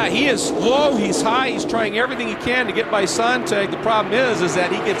 Yeah, he is low, he's high, he's trying everything he can to get by Sontag. The problem is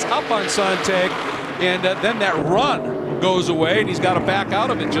that he gets up on Sontag, and then that run goes away, and he's got to back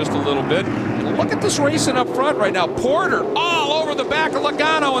out of it just a little bit. And look at this racing up front right now. Porter all over the back of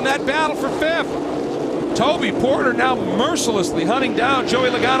Logano in that battle for 5th. Toby Porter now mercilessly hunting down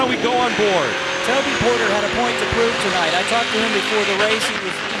Joey Logano. We go on board. Toby Porter had a point to prove tonight. I talked to him before the race. He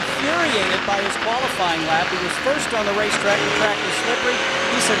was infuriated by his qualifying lap. He was first on the racetrack. The track was slippery.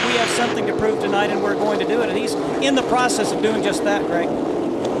 He said, we have something to prove tonight, and we're going to do it. And he's in the process of doing just that, Greg.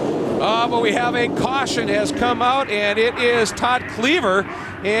 But we have a caution has come out, and it is Todd Cleaver,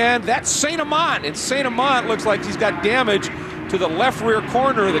 and that's St. Amant. And St. Amant looks like he's got damage to the left rear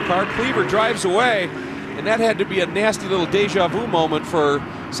corner of the car. Cleaver drives away, and that had to be a nasty little deja vu moment for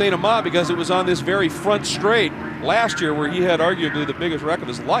St. Amant because it was on this very front straight last year where he had arguably the biggest wreck of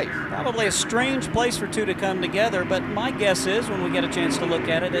his life. Probably a strange place for 2 to come together, but my guess is when we get a chance to look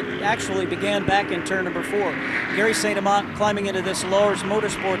at it, it actually began back in turn number 4. Gary St. Amant climbing into this Lowers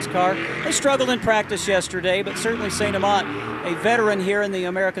Motorsports car. They struggled in practice yesterday, but certainly St. Amant, a veteran here in the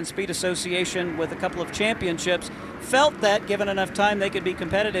American Speed Association with a couple of championships, felt that given enough time they could be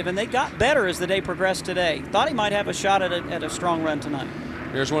competitive, and they got better as the day progressed today. Thought he might have a shot at a strong run tonight.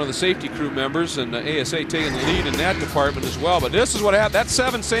 There's one of the safety crew members, and ASA taking the lead in that department as well. But this is what happened. That's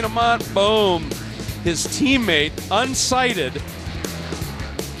 7, St. Amant, boom. His teammate, unsighted,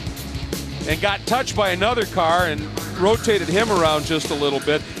 and got touched by another car and rotated him around just a little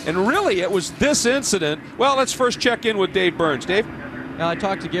bit. And really, it was this incident. Well, let's first check in with Dave Burns. Dave? I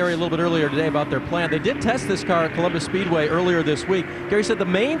talked to Gary a little bit earlier today about their plan. They did test this car at Columbus Speedway earlier this week. Gary said the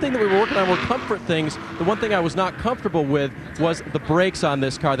main thing that we were working on were comfort things. The one thing I was not comfortable with was the brakes on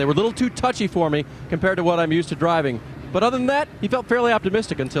this car. They were a little too touchy for me compared to what I'm used to driving. But other than that, he felt fairly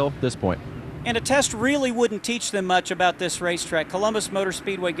optimistic until this point. And a test really wouldn't teach them much about this racetrack. Columbus Motor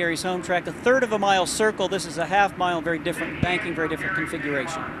Speedway, Gary's home track, 1/3 of a mile circle. This is a half-mile, very different banking, very different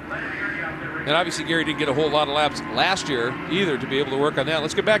configuration. And obviously Gary didn't get a whole lot of laps last year either to be able to work on that.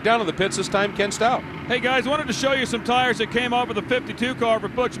 Let's get back down to the pits, this time Ken Stout. Hey guys, wanted to show you some tires that came off of the 52 car for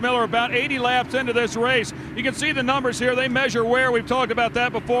Butch Miller about 80 laps into this race. You can see the numbers here. They measure wear. We've talked about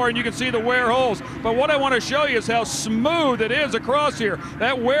that before, and you can see the wear holes. But what I want to show you is how smooth it is across here.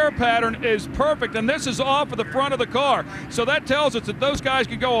 That wear pattern is perfect, and this is off of the front of the car. So that tells us that those guys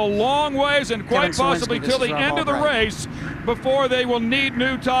could go a long ways and quite possibly till the end of the race before they will need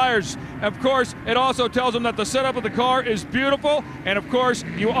new tires. Of course, it also tells them that the setup of the car is beautiful, and of course,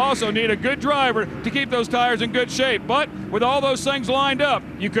 you also need a good driver to to keep those tires in good shape. But with all those things lined up,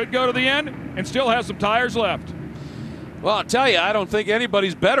 you could go to the end and still have some tires left. Well, I'll tell you, I don't think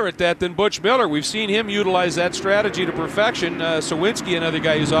anybody's better at that than Butch Miller. We've seen him utilize that strategy to perfection. Sawinski, another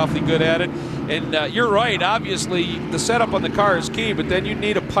guy who's awfully good at it. And you're right, obviously, the setup on the car is key, but then you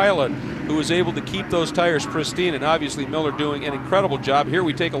need a pilot who is able to keep those tires pristine, and obviously Miller doing an incredible job. Here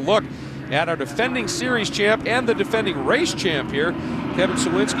we take a look at our defending series champ and the defending race champ here, Kevin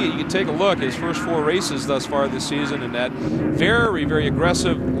Sawinski. You can take a look, his first 4 races thus far this season, and that very, very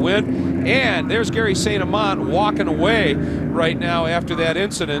aggressive win. And there's Gary St. Amant walking away right now after that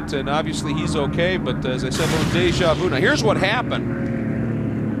incident, and obviously he's okay, but as I said, a little deja vu. Now here's what happened.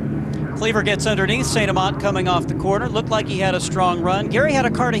 Cleaver gets underneath St. Amant coming off the corner. Looked like he had a strong run. Gary had a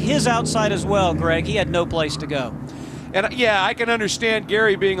car to his outside as well, Greg. He had no place to go. And yeah, I can understand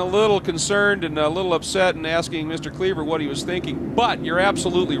Gary being a little concerned and a little upset and asking Mr. Cleaver what he was thinking. But you're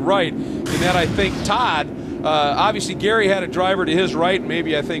absolutely right in that I think Todd, obviously Gary had a driver to his right,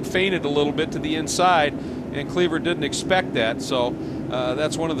 maybe I think fainted a little bit to the inside, and Cleaver didn't expect that. So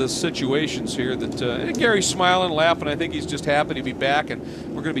that's one of the situations here that Gary's smiling, laughing. I think he's just happy to be back, and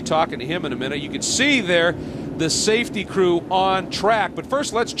we're going to be talking to him in a minute. You can see there the safety crew on track. But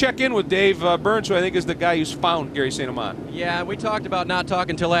first, let's check in with Dave Burns, who I think is the guy who's found Gary St. Amant. Yeah, we talked about not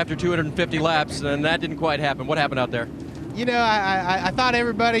talking until after 250 laps, and that didn't quite happen. What happened out there? You know, I thought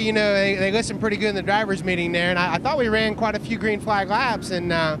everybody, you know, they listened pretty good in the driver's meeting there, and I thought we ran quite a few green flag laps, and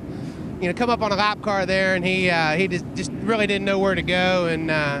you know, come up on a lap car there, and he just really didn't know where to go,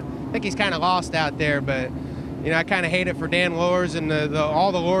 and I think he's kind of lost out there. But you know, I kind of hate it for Dan Lors and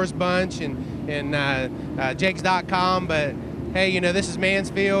all the Lors bunch and Jakes.com. But hey, you know, this is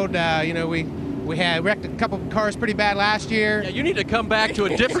Mansfield. You know, we wrecked a couple of cars pretty bad last year. Yeah, you need to come back to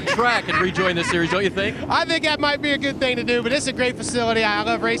a different track and rejoin this series, don't you think? I think that might be a good thing to do, but it's a great facility. I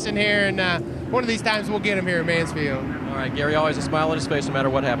love racing here, and one of these times we'll get him here at Mansfield. All right, Gary, always a smile on his face no matter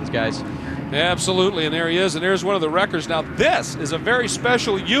what happens, guys. Absolutely, and there he is, and there's one of the wreckers. Now, this is a very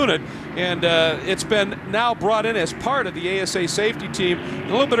special unit, and it's been now brought in as part of the ASA safety team. And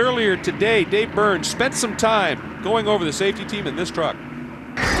a little bit earlier today, Dave Burns spent some time going over the safety team in this truck.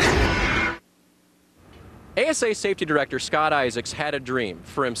 ASA Safety Director Scott Isaacs had a dream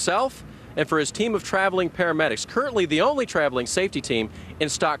for himself and for his team of traveling paramedics, currently the only traveling safety team in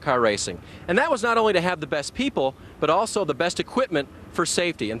stock car racing. And that was not only to have the best people, but also the best equipment for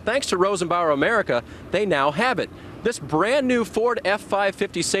safety. And thanks to Rosenbauer America, they now have it. This brand new Ford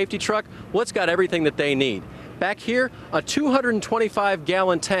F550 safety truck, well, it's got everything that they need. Back here, a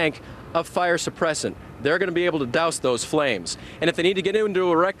 225-gallon tank of fire suppressant. They're going to be able to douse those flames. And if they need to get into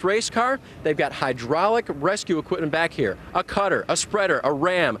a wrecked race car, they've got hydraulic rescue equipment back here. A cutter, a spreader, a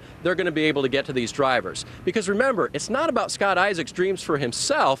ram. They're going to be able to get to these drivers. Because remember, it's not about Scott Isaacs' dreams for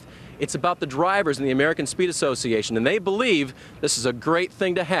himself. It's about the drivers in the American Speed Association, and they believe this is a great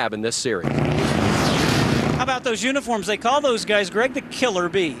thing to have in this series. How about those uniforms? They call those guys, Greg, the Killer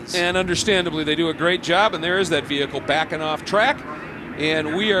Bees. And understandably, they do a great job, and there is that vehicle backing off track.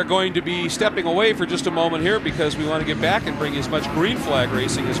 And we are going to be stepping away for just a moment here because we want to get back and bring as much green flag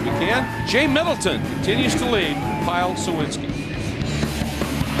racing as we can. Jay Middleton continues to lead Kyle Sawinski.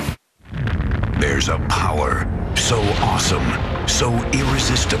 There's a power so awesome, so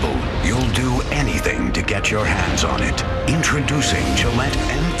irresistible, you'll do anything to get your hands on it. Introducing Gillette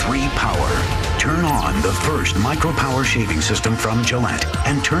M3 Power. Turn on the first micro power shaving system from Gillette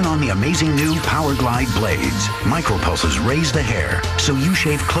and turn on the amazing new Power Glide blades. Micro pulses raise the hair so you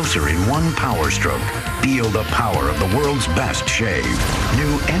shave closer in one power stroke. Feel the power of the world's best shave.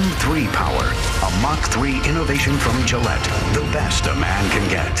 New M3 Power, a Mach 3 innovation from Gillette. The best a man can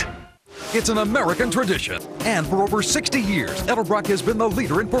get. It's an American tradition, and for over 60 years, Edelbrock has been the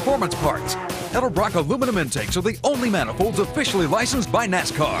leader in performance parts. Edelbrock aluminum intakes are the only manifolds officially licensed by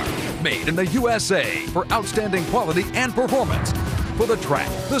NASCAR. Made in the USA for outstanding quality and performance. For the track,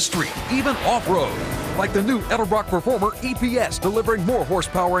 the street, even off-road. Like the new Edelbrock Performer EPS, delivering more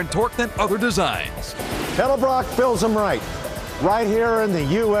horsepower and torque than other designs. Edelbrock builds them right here in the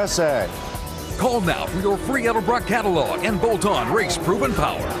USA. Call now for your free Edelbrock catalog and bolt-on race-proven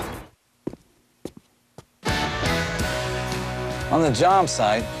power. On the job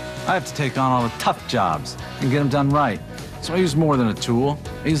site, I have to take on all the tough jobs and get them done right. So I use more than a tool.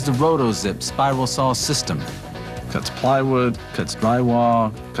 I use the RotoZip spiral saw system. Cuts plywood, cuts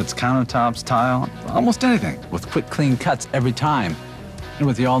drywall, cuts countertops, tile, almost anything, with quick, clean cuts every time. And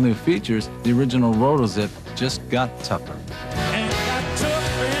with the all-new features, the original RotoZip just got tougher.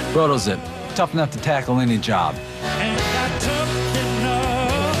 RotoZip, tough enough to tackle any job.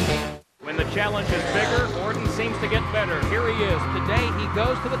 When the challenge is bigger, Gordon seems to get better. Here he is. Today he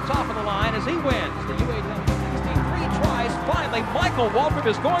goes to the top of the line as he wins the UAW 63 tries. Finally, Michael Waltrip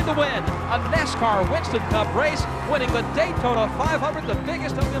is going to win a NASCAR Winston Cup race, winning the Daytona 500, the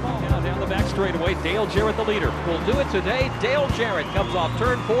biggest of them all. Now down the back straightaway, Dale Jarrett the leader. Will do it today. Dale Jarrett comes off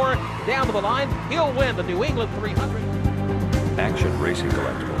turn 4, down to the line. He'll win the New England 300. Action Racing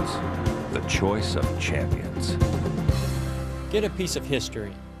Collectibles, the choice of champions. Get a piece of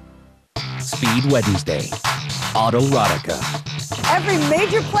history. Speed Wednesday. Autoerotica. Every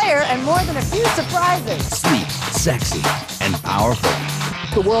major player and more than a few surprises. Sleek, sexy, and powerful.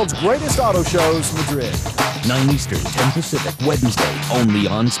 The world's greatest auto shows, Madrid. 9 Eastern, 10 Pacific, Wednesday, only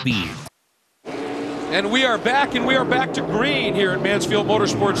on Speed. And we are back to green here at Mansfield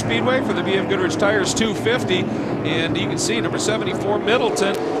Motorsports Speedway for the BF Goodrich Tires 250. And you can see number 74,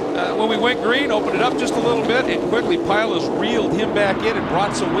 Middleton. When we went green, opened it up just a little bit, and quickly Pila's reeled him back in and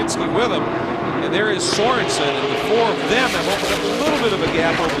brought Sawinski with him. And there is Sorensen, and the four of them have opened up a little bit of a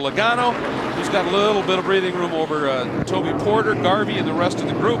gap over Logano, who's got a little bit of breathing room over Toby Porter, Garvey, and the rest of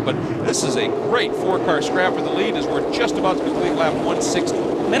the group. But this is a great four-car scrap for the lead as we're just about to complete lap 160.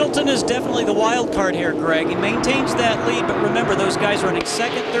 Middleton is definitely the wild card here, Greg. He maintains that lead, but remember, those guys running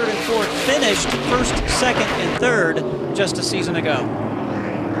second, third, and fourth finished first, second, and third just a season ago.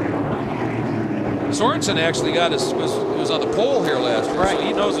 Sorensen actually was on the pole here last year, right. So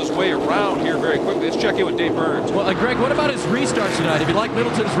he knows his way around here very quickly. Let's check in with Dave Burns. Well, Greg, what about his restarts tonight? Have you liked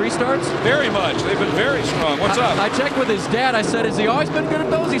Middleton's restarts? Very much. They've been very strong. What's up? I checked with his dad. I said, has he always been good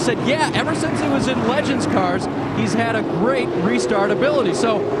at those? He said, yeah, ever since he was in Legends cars, he's had a great restart ability.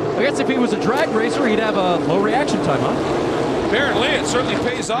 So I guess if he was a drag racer, he'd have a low reaction time, huh? Apparently, it certainly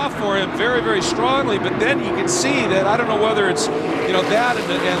pays off for him very, very strongly, but then you can see that, I don't know whether it's, that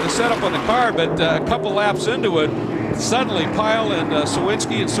and the setup on the car, but a couple laps into it, suddenly Pyle and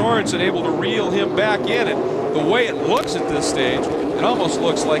Sawinski and Sorensen able to reel him back in, and the way it looks at this stage, it almost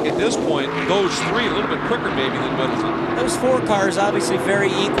looks like at this point, those three a little bit quicker maybe than Middleton. Those four cars obviously very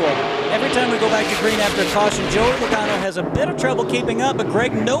equal. Every time we go back to green after caution, Joey Logano has a bit of trouble keeping up, but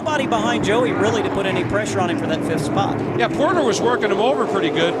Greg, nobody behind Joey really to put any pressure on him for that fifth spot. Yeah, Porter was working him over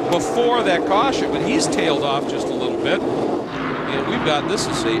pretty good before that caution, but he's tailed off just a little bit. And we've got, this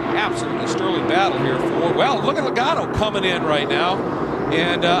is a absolutely sterling battle here for, well, look at Logano coming in right now.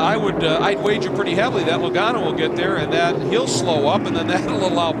 And I'd wager pretty heavily that Logano will get there and that he'll slow up, and then that'll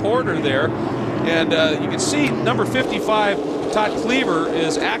allow Porter there. And you can see number 55, Todd Cleaver,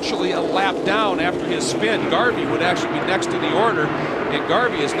 is actually a lap down after his spin. Garvey would actually be next in the order, and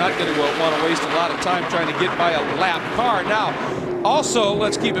Garvey is not going to want to waste a lot of time trying to get by a lap car. Now, also,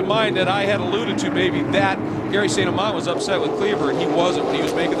 let's keep in mind that I had alluded to maybe that Gary St. Amant was upset with Cleaver, and he wasn't when he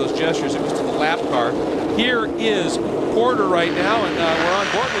was making those gestures. It was to the lap car. Here is Porter right now, and we're on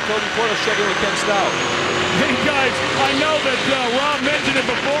board with Toby Porter. Let's check in with Ken Stout. Hey, guys, I know that Rob mentioned it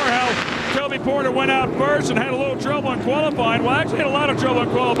before, how Toby Porter went out first and had a little trouble in qualifying. Well, actually had a lot of trouble in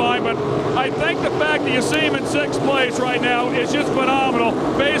qualifying, but I think the fact that you see him in 6th place right now is just phenomenal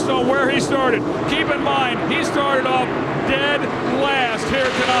based on where he started. Keep in mind, he started off dead last here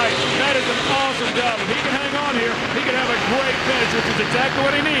tonight. That is an awesome job. If he can hang on here, he can have a great finish, which is exactly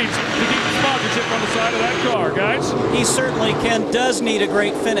what he needs to keep the sponsorship on the side of that car, guys. He certainly does need a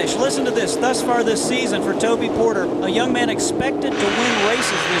great finish. Listen to this. Thus far this season for Toby Porter, a young man expected to win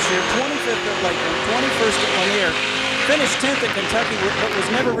races this year, 25th at Lakeland, 21st at Lanier, finished 10th at Kentucky, but was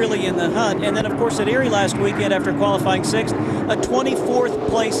never really in the hunt. And then, of course, at Erie last weekend after qualifying 6th, a 24th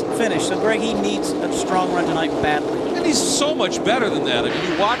place finish. So, Greg, he needs a strong run tonight badly. And he's so much better than that. I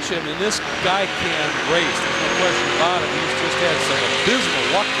mean, you watch him, and this guy can race. There's no question about it. He's just had some abysmal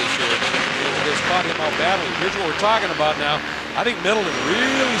luck this year. It has caught him out badly. Here's what we're talking about now. I think Middleton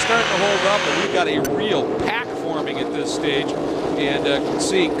really starting to hold up, and we've got a real pack forming at this stage. And you can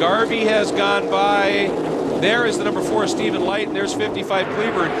see Garvey has gone by. There is the number 4, Stephen Light, and there's 55,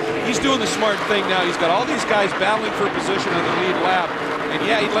 Cleaver. And he's doing the smart thing now. He's got all these guys battling for position on the lead lap. And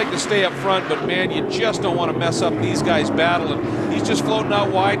yeah, he'd like to stay up front, but man, you just don't want to mess up these guys battling. He's just floating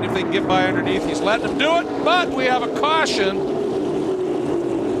out wide, and if they can get by underneath, he's letting them do it. But we have a caution.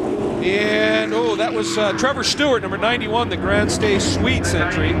 And, oh, that was Trevor Stewart, number 91, the Grand Stay Suites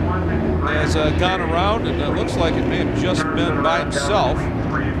entry, has gone around, and it looks like it may have just been by himself.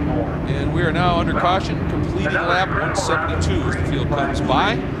 And we are now under caution, completing lap 172 as the field comes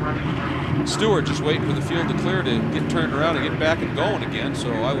by. Stewart just waiting for the field to clear to get turned around and get back and going again.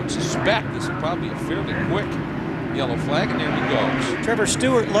 So I would suspect this will probably be a fairly quick yellow flag, and there he goes. Trevor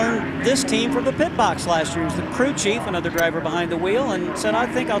Stewart learned this team from the pit box last year. He was the crew chief, another driver behind the wheel, and said, I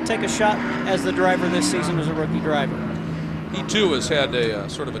think I'll take a shot as the driver this season as a rookie driver. He too has had a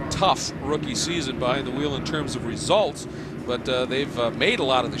sort of a tough rookie season behind the wheel in terms of results, but they've made a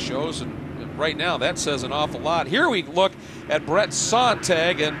lot of the shows, and right now that says an awful lot. Here we look at Brett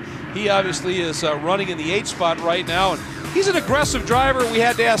Sontag, and he obviously is running in the 8th spot right now, and he's an aggressive driver. We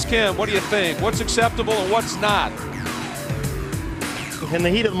had to ask him, what do you think? What's acceptable and what's not? In the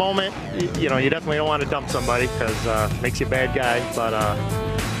heat of the moment, you definitely don't want to dump somebody because it makes you a bad guy,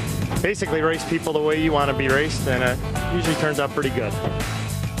 but basically race people the way you want to be raced, and it usually turns out pretty good.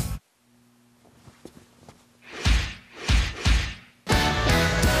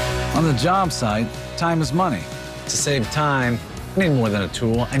 On the job site, time is money. To save time, I need more than a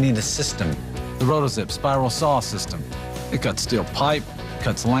tool, I need a system. The RotoZip spiral saw system. It cuts steel pipe,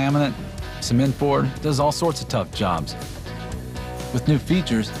 cuts laminate, cement board, does all sorts of tough jobs. With new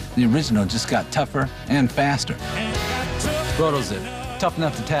features, the original just got tougher and faster. RotoZip, tough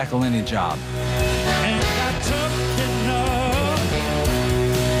enough to tackle any job.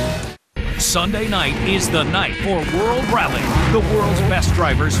 Sunday night is the night for World Rally. The world's best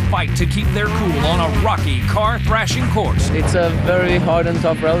drivers fight to keep their cool on a rocky, car-thrashing course. It's a very hard and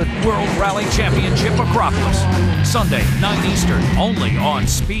tough rally. World Rally Championship Acropolis. Sunday, 9 Eastern, only on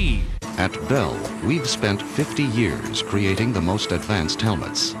Speed. At Bell, we've spent 50 years creating the most advanced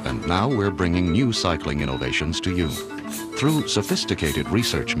helmets, and now we're bringing new cycling innovations to you. Through sophisticated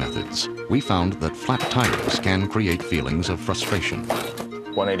research methods, we found that flat tires can create feelings of frustration.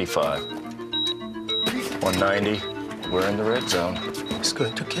 185. 190. We're in the red zone. He's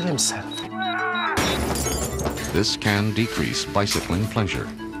going to kill himself. This can decrease bicycling pleasure.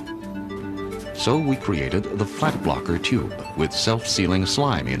 So we created the Flat Blocker tube with self-sealing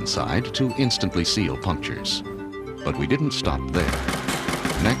slime inside to instantly seal punctures. But we didn't stop there.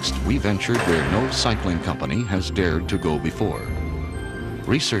 Next, we ventured where no cycling company has dared to go before.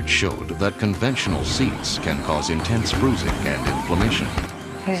 Research showed that conventional seats can cause intense bruising and inflammation.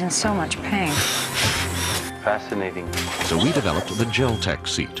 He's in so much pain. Fascinating. So we developed the GelTech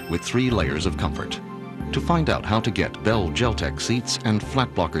seat with 3 layers of comfort. To find out how to get Bell GelTech seats and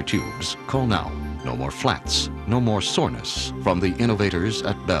Flat Blocker tubes, call now. No more flats, no more soreness from the innovators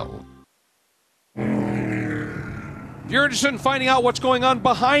at Bell. If you're interested in finding out what's going on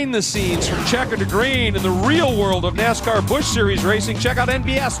behind the scenes from checker to green in the real world of NASCAR Busch Series racing, check out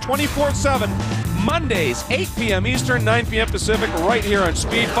NBS 24/7, Mondays, 8 p.m. Eastern, 9 p.m. Pacific, right here on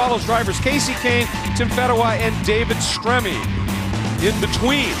Speed. Follows drivers Casey Kane, Tim Fedaway, and David Stremme in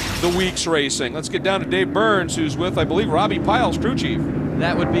between the week's racing. Let's get down to Dave Burns, who's with, I believe, Robbie Pyle's crew chief.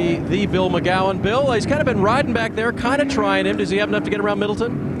 That would be the Bill McGowan. Bill, he's kind of been riding back there, kind of trying him. Does he have enough to get around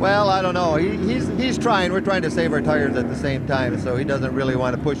Middleton? Well, I don't know. He's trying. We're trying to save our tires at the same time, so he doesn't really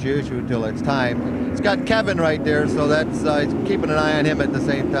want to push the issue until it's time. He's got Kevin right there, so that's he's keeping an eye on him at the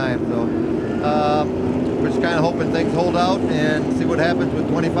same time. So we're just kind of hoping things hold out and see what happens with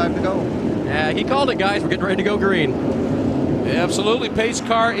 25 to go. Yeah, he called it, guys. We're getting ready to go green. Absolutely. Pace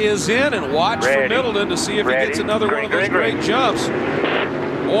car is in, and watch for Middleton to see if he gets another one of those great jumps.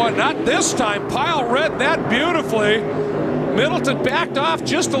 Boy, not this time. Pyle read that beautifully. Middleton backed off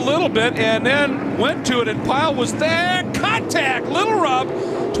just a little bit and then went to it, and Pyle was there. Contact, little rub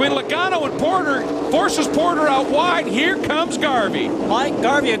between Logano and Porter. Forces Porter out wide. Here comes Garvey. Mike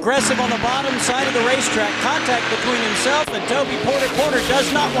Garvey aggressive on the bottom side of the racetrack. Contact between himself and Toby Porter. Porter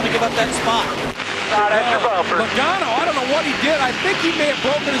does not want to give up that spot. Logano, I don't know what he did. I think he may have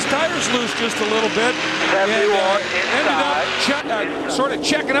broken his tires loose just a little bit. And ended up sort of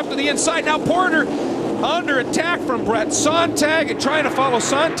checking up to the inside. Now Porter under attack from Brett Sontag, and trying to follow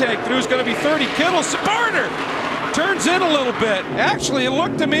Sontag through is going to be 30 Kittles. Porter turns in a little bit. Actually, it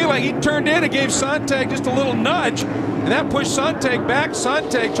looked to me like he turned in and gave Sontag just a little nudge, and that pushed Sontag back.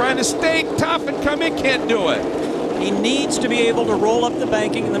 Sontag trying to stay tough and come in, can't do it. He needs to be able to roll up the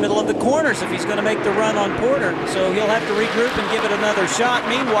banking in the middle of the corners if he's going to make the run on Porter. So he'll have to regroup and give it another shot.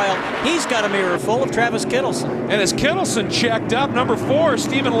 Meanwhile, he's got a mirror full of Travis Kittleson. And as Kittleson checked up, number 4,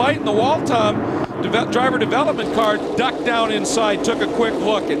 Stephen Light in the Waltom driver development car ducked down inside, took a quick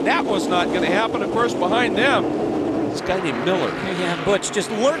look, and that was not going to happen. Of course, behind them, this guy named Miller. Yeah, Butch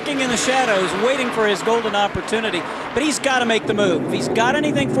just lurking in the shadows, waiting for his golden opportunity. But he's got to make the move. If he's got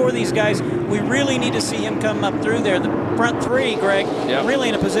anything for these guys, we really need to see him come up through there. The front 3, Greg, really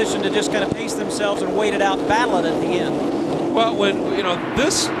in a position to just kind of pace themselves and wait it out, battle it at the end. Well, when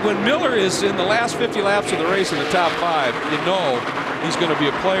Miller is in the last 50 laps of the race in the top 5, you know he's going to be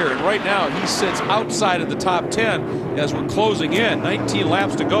a player. And right now, he sits outside of the top 10 as we're closing in. 19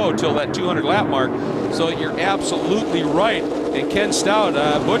 laps to go till that 200-lap mark. So you're absolutely right. And Ken Stout,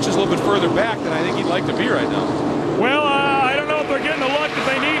 Butch is a little bit further back than I think he'd like to be right now. Well, I don't know if they're getting the luck that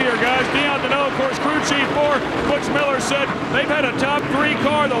they need here, guys. Dion Deneau, of course, crew chief for Butch Miller, said they've had a top 3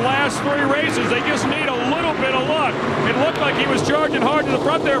 car the last 3 races. They just need a little bit of luck. It looked like he was charging hard to the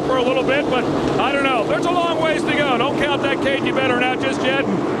front there for a little bit, but I don't know. There's a long ways to go. Don't count that cagey veteran out just yet.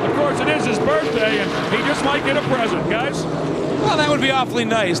 And of course, it is his birthday, and he just might get a present, guys. Well, that would be awfully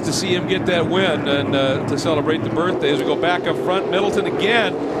nice to see him get that win and to celebrate the birthday. As we go back up front, Middleton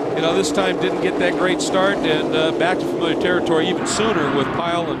again, you know, this time didn't get that great start, and back to familiar territory even sooner with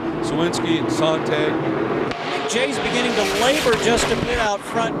Pyle and Sawinski and Sontag. Jay's beginning to labor just a bit out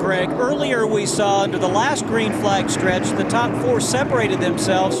front, Greg. Earlier we saw under the last green flag stretch, the top 4 separated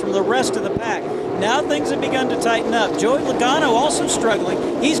themselves from the rest of the pack. Now things have begun to tighten up. Joey Logano also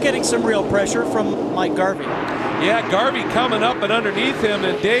struggling. He's getting some real pressure from Mike Garvey. Yeah, Garvey coming up and underneath him,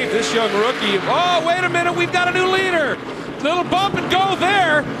 and Dave, this young rookie, oh, wait a minute, we've got a new leader. Little bump and go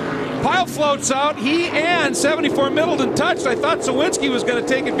there. Pyle floats out. He and 74 Middleton touched. I thought Sawinski was going to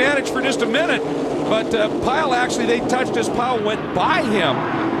take advantage for just a minute, but Pyle actually, they touched as Pyle went by him,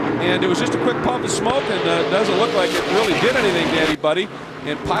 and it was just a quick puff of smoke, and doesn't look like it really did anything to anybody.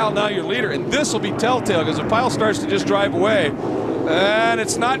 And Pyle now your leader, and this will be telltale, because if Pyle starts to just drive away, and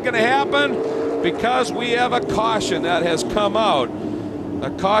it's not going to happen, because we have a caution that has come out.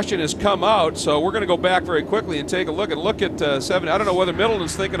 A caution has come out, so we're going to go back very quickly and take a look at 7. I don't know whether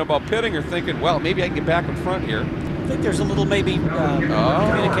Middleton's thinking about pitting or thinking, well, maybe I can get back in front here. I think there's a little maybe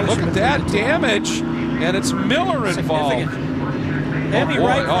communication. Look at that damage, and it's Miller involved. Heavy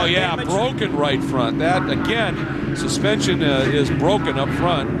right front. Oh, yeah, damage. Broken right front. That, again, suspension is broken up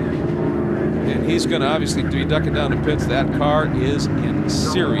front. And he's going to obviously be ducking down the pits. That car is in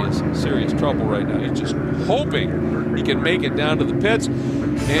serious trouble right now. He's just hoping he can make it down to the pits,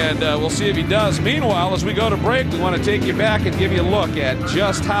 and we'll see if he does. Meanwhile, as we go to break, we want to take you back and give you a look at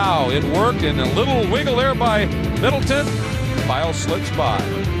just how it worked, and a little wiggle there by Middleton. Pyle slips by.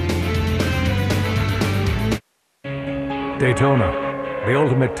 Daytona, the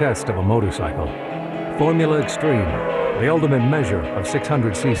ultimate test of a motorcycle. Formula Extreme, the ultimate measure of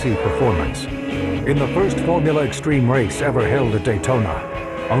 600cc performance. In the first Formula Extreme race ever held at Daytona,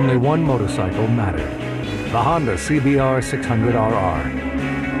 only one motorcycle mattered. The Honda CBR 600RR.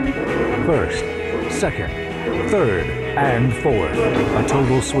 First, second, third, and fourth. A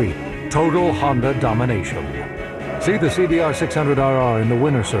total sweep. Total Honda domination. See the CBR 600RR in the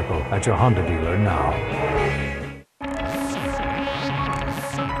winner's circle at your Honda dealer now.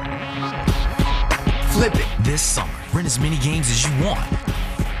 Flip it this summer. Rent as many games as you want.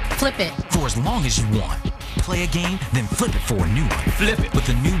 Flip it. For as long as you want. Play a game, then flip it for a new one. Flip it with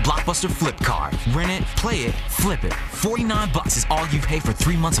the new Blockbuster Flip card. Rent it, play it, flip it. $49 is all you pay for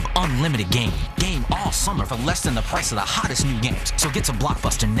 3 months of unlimited gaming. Game all summer for less than the price of the hottest new games. So get to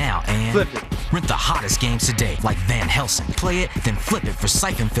Blockbuster now and flip it. Rent the hottest games today, like Van Helsing. Play it, then flip it for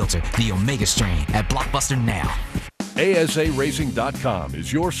Siphon Filter, the Omega strain, at Blockbuster now. ASARacing.com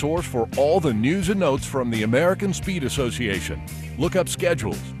is your source for all the news and notes from the American Speed Association. Look up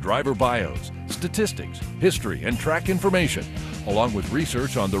schedules, driver bios, statistics, history, and track information, along with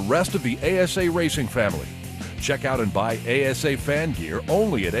research on the rest of the ASA Racing family. Check out and buy ASA fan gear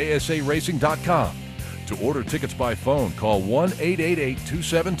only at ASARacing.com. To order tickets by phone, call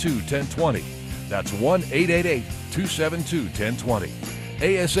 1-888-272-1020. That's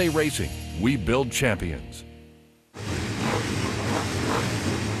 1-888-272-1020. ASA Racing, we build champions.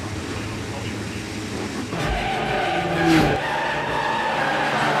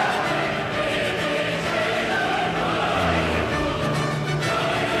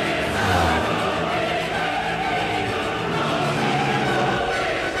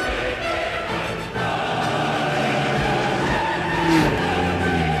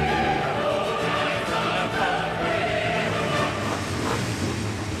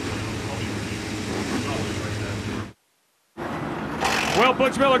 Well,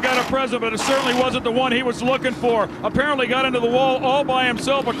 Butch Miller got a present, but it certainly wasn't the one he was looking for. Apparently got into the wall all by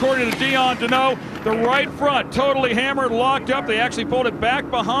himself, according to Dion Deneau. The right front totally hammered, locked up. They actually pulled it back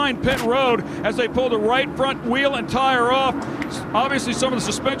behind pit road as they pulled the right front wheel and tire off. Obviously, some of the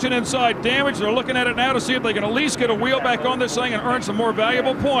suspension inside damaged. They're looking at it now to see if they can at least get a wheel back on this thing and earn some more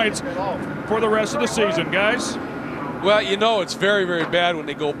valuable points for the rest of the season, guys. Well, you know it's very, very bad when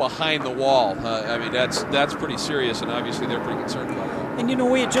they go behind the wall. I mean, that's pretty serious, and obviously they're pretty concerned about that. And, you know,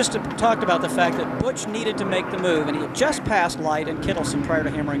 we had just talked about the fact that Butch needed to make the move, and he had just passed Light and Kittleson prior to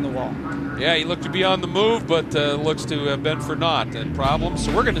hammering the wall. Yeah, he looked to be on the move, but looks to have been for naught and problems.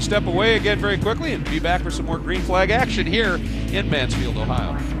 So we're going to step away again very quickly and be back for some more green flag action here in Mansfield,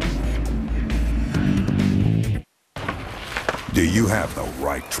 Ohio. Do you have the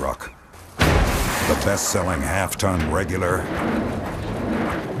right truck? The best-selling half-ton regular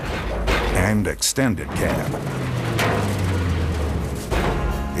and extended cab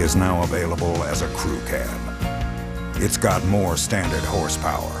is now available as a crew cab. It's got more standard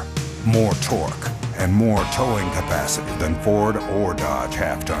horsepower, more torque, and more towing capacity than Ford or Dodge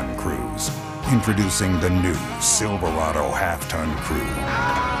half-ton crews. Introducing the new Silverado half-ton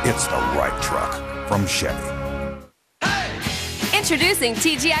crew. It's the right truck from Chevy. Introducing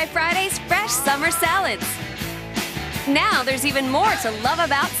TGI Fridays Fresh Summer Salads. Now there's even more to love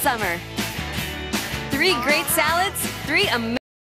about summer. 3 great salads, 3 amazing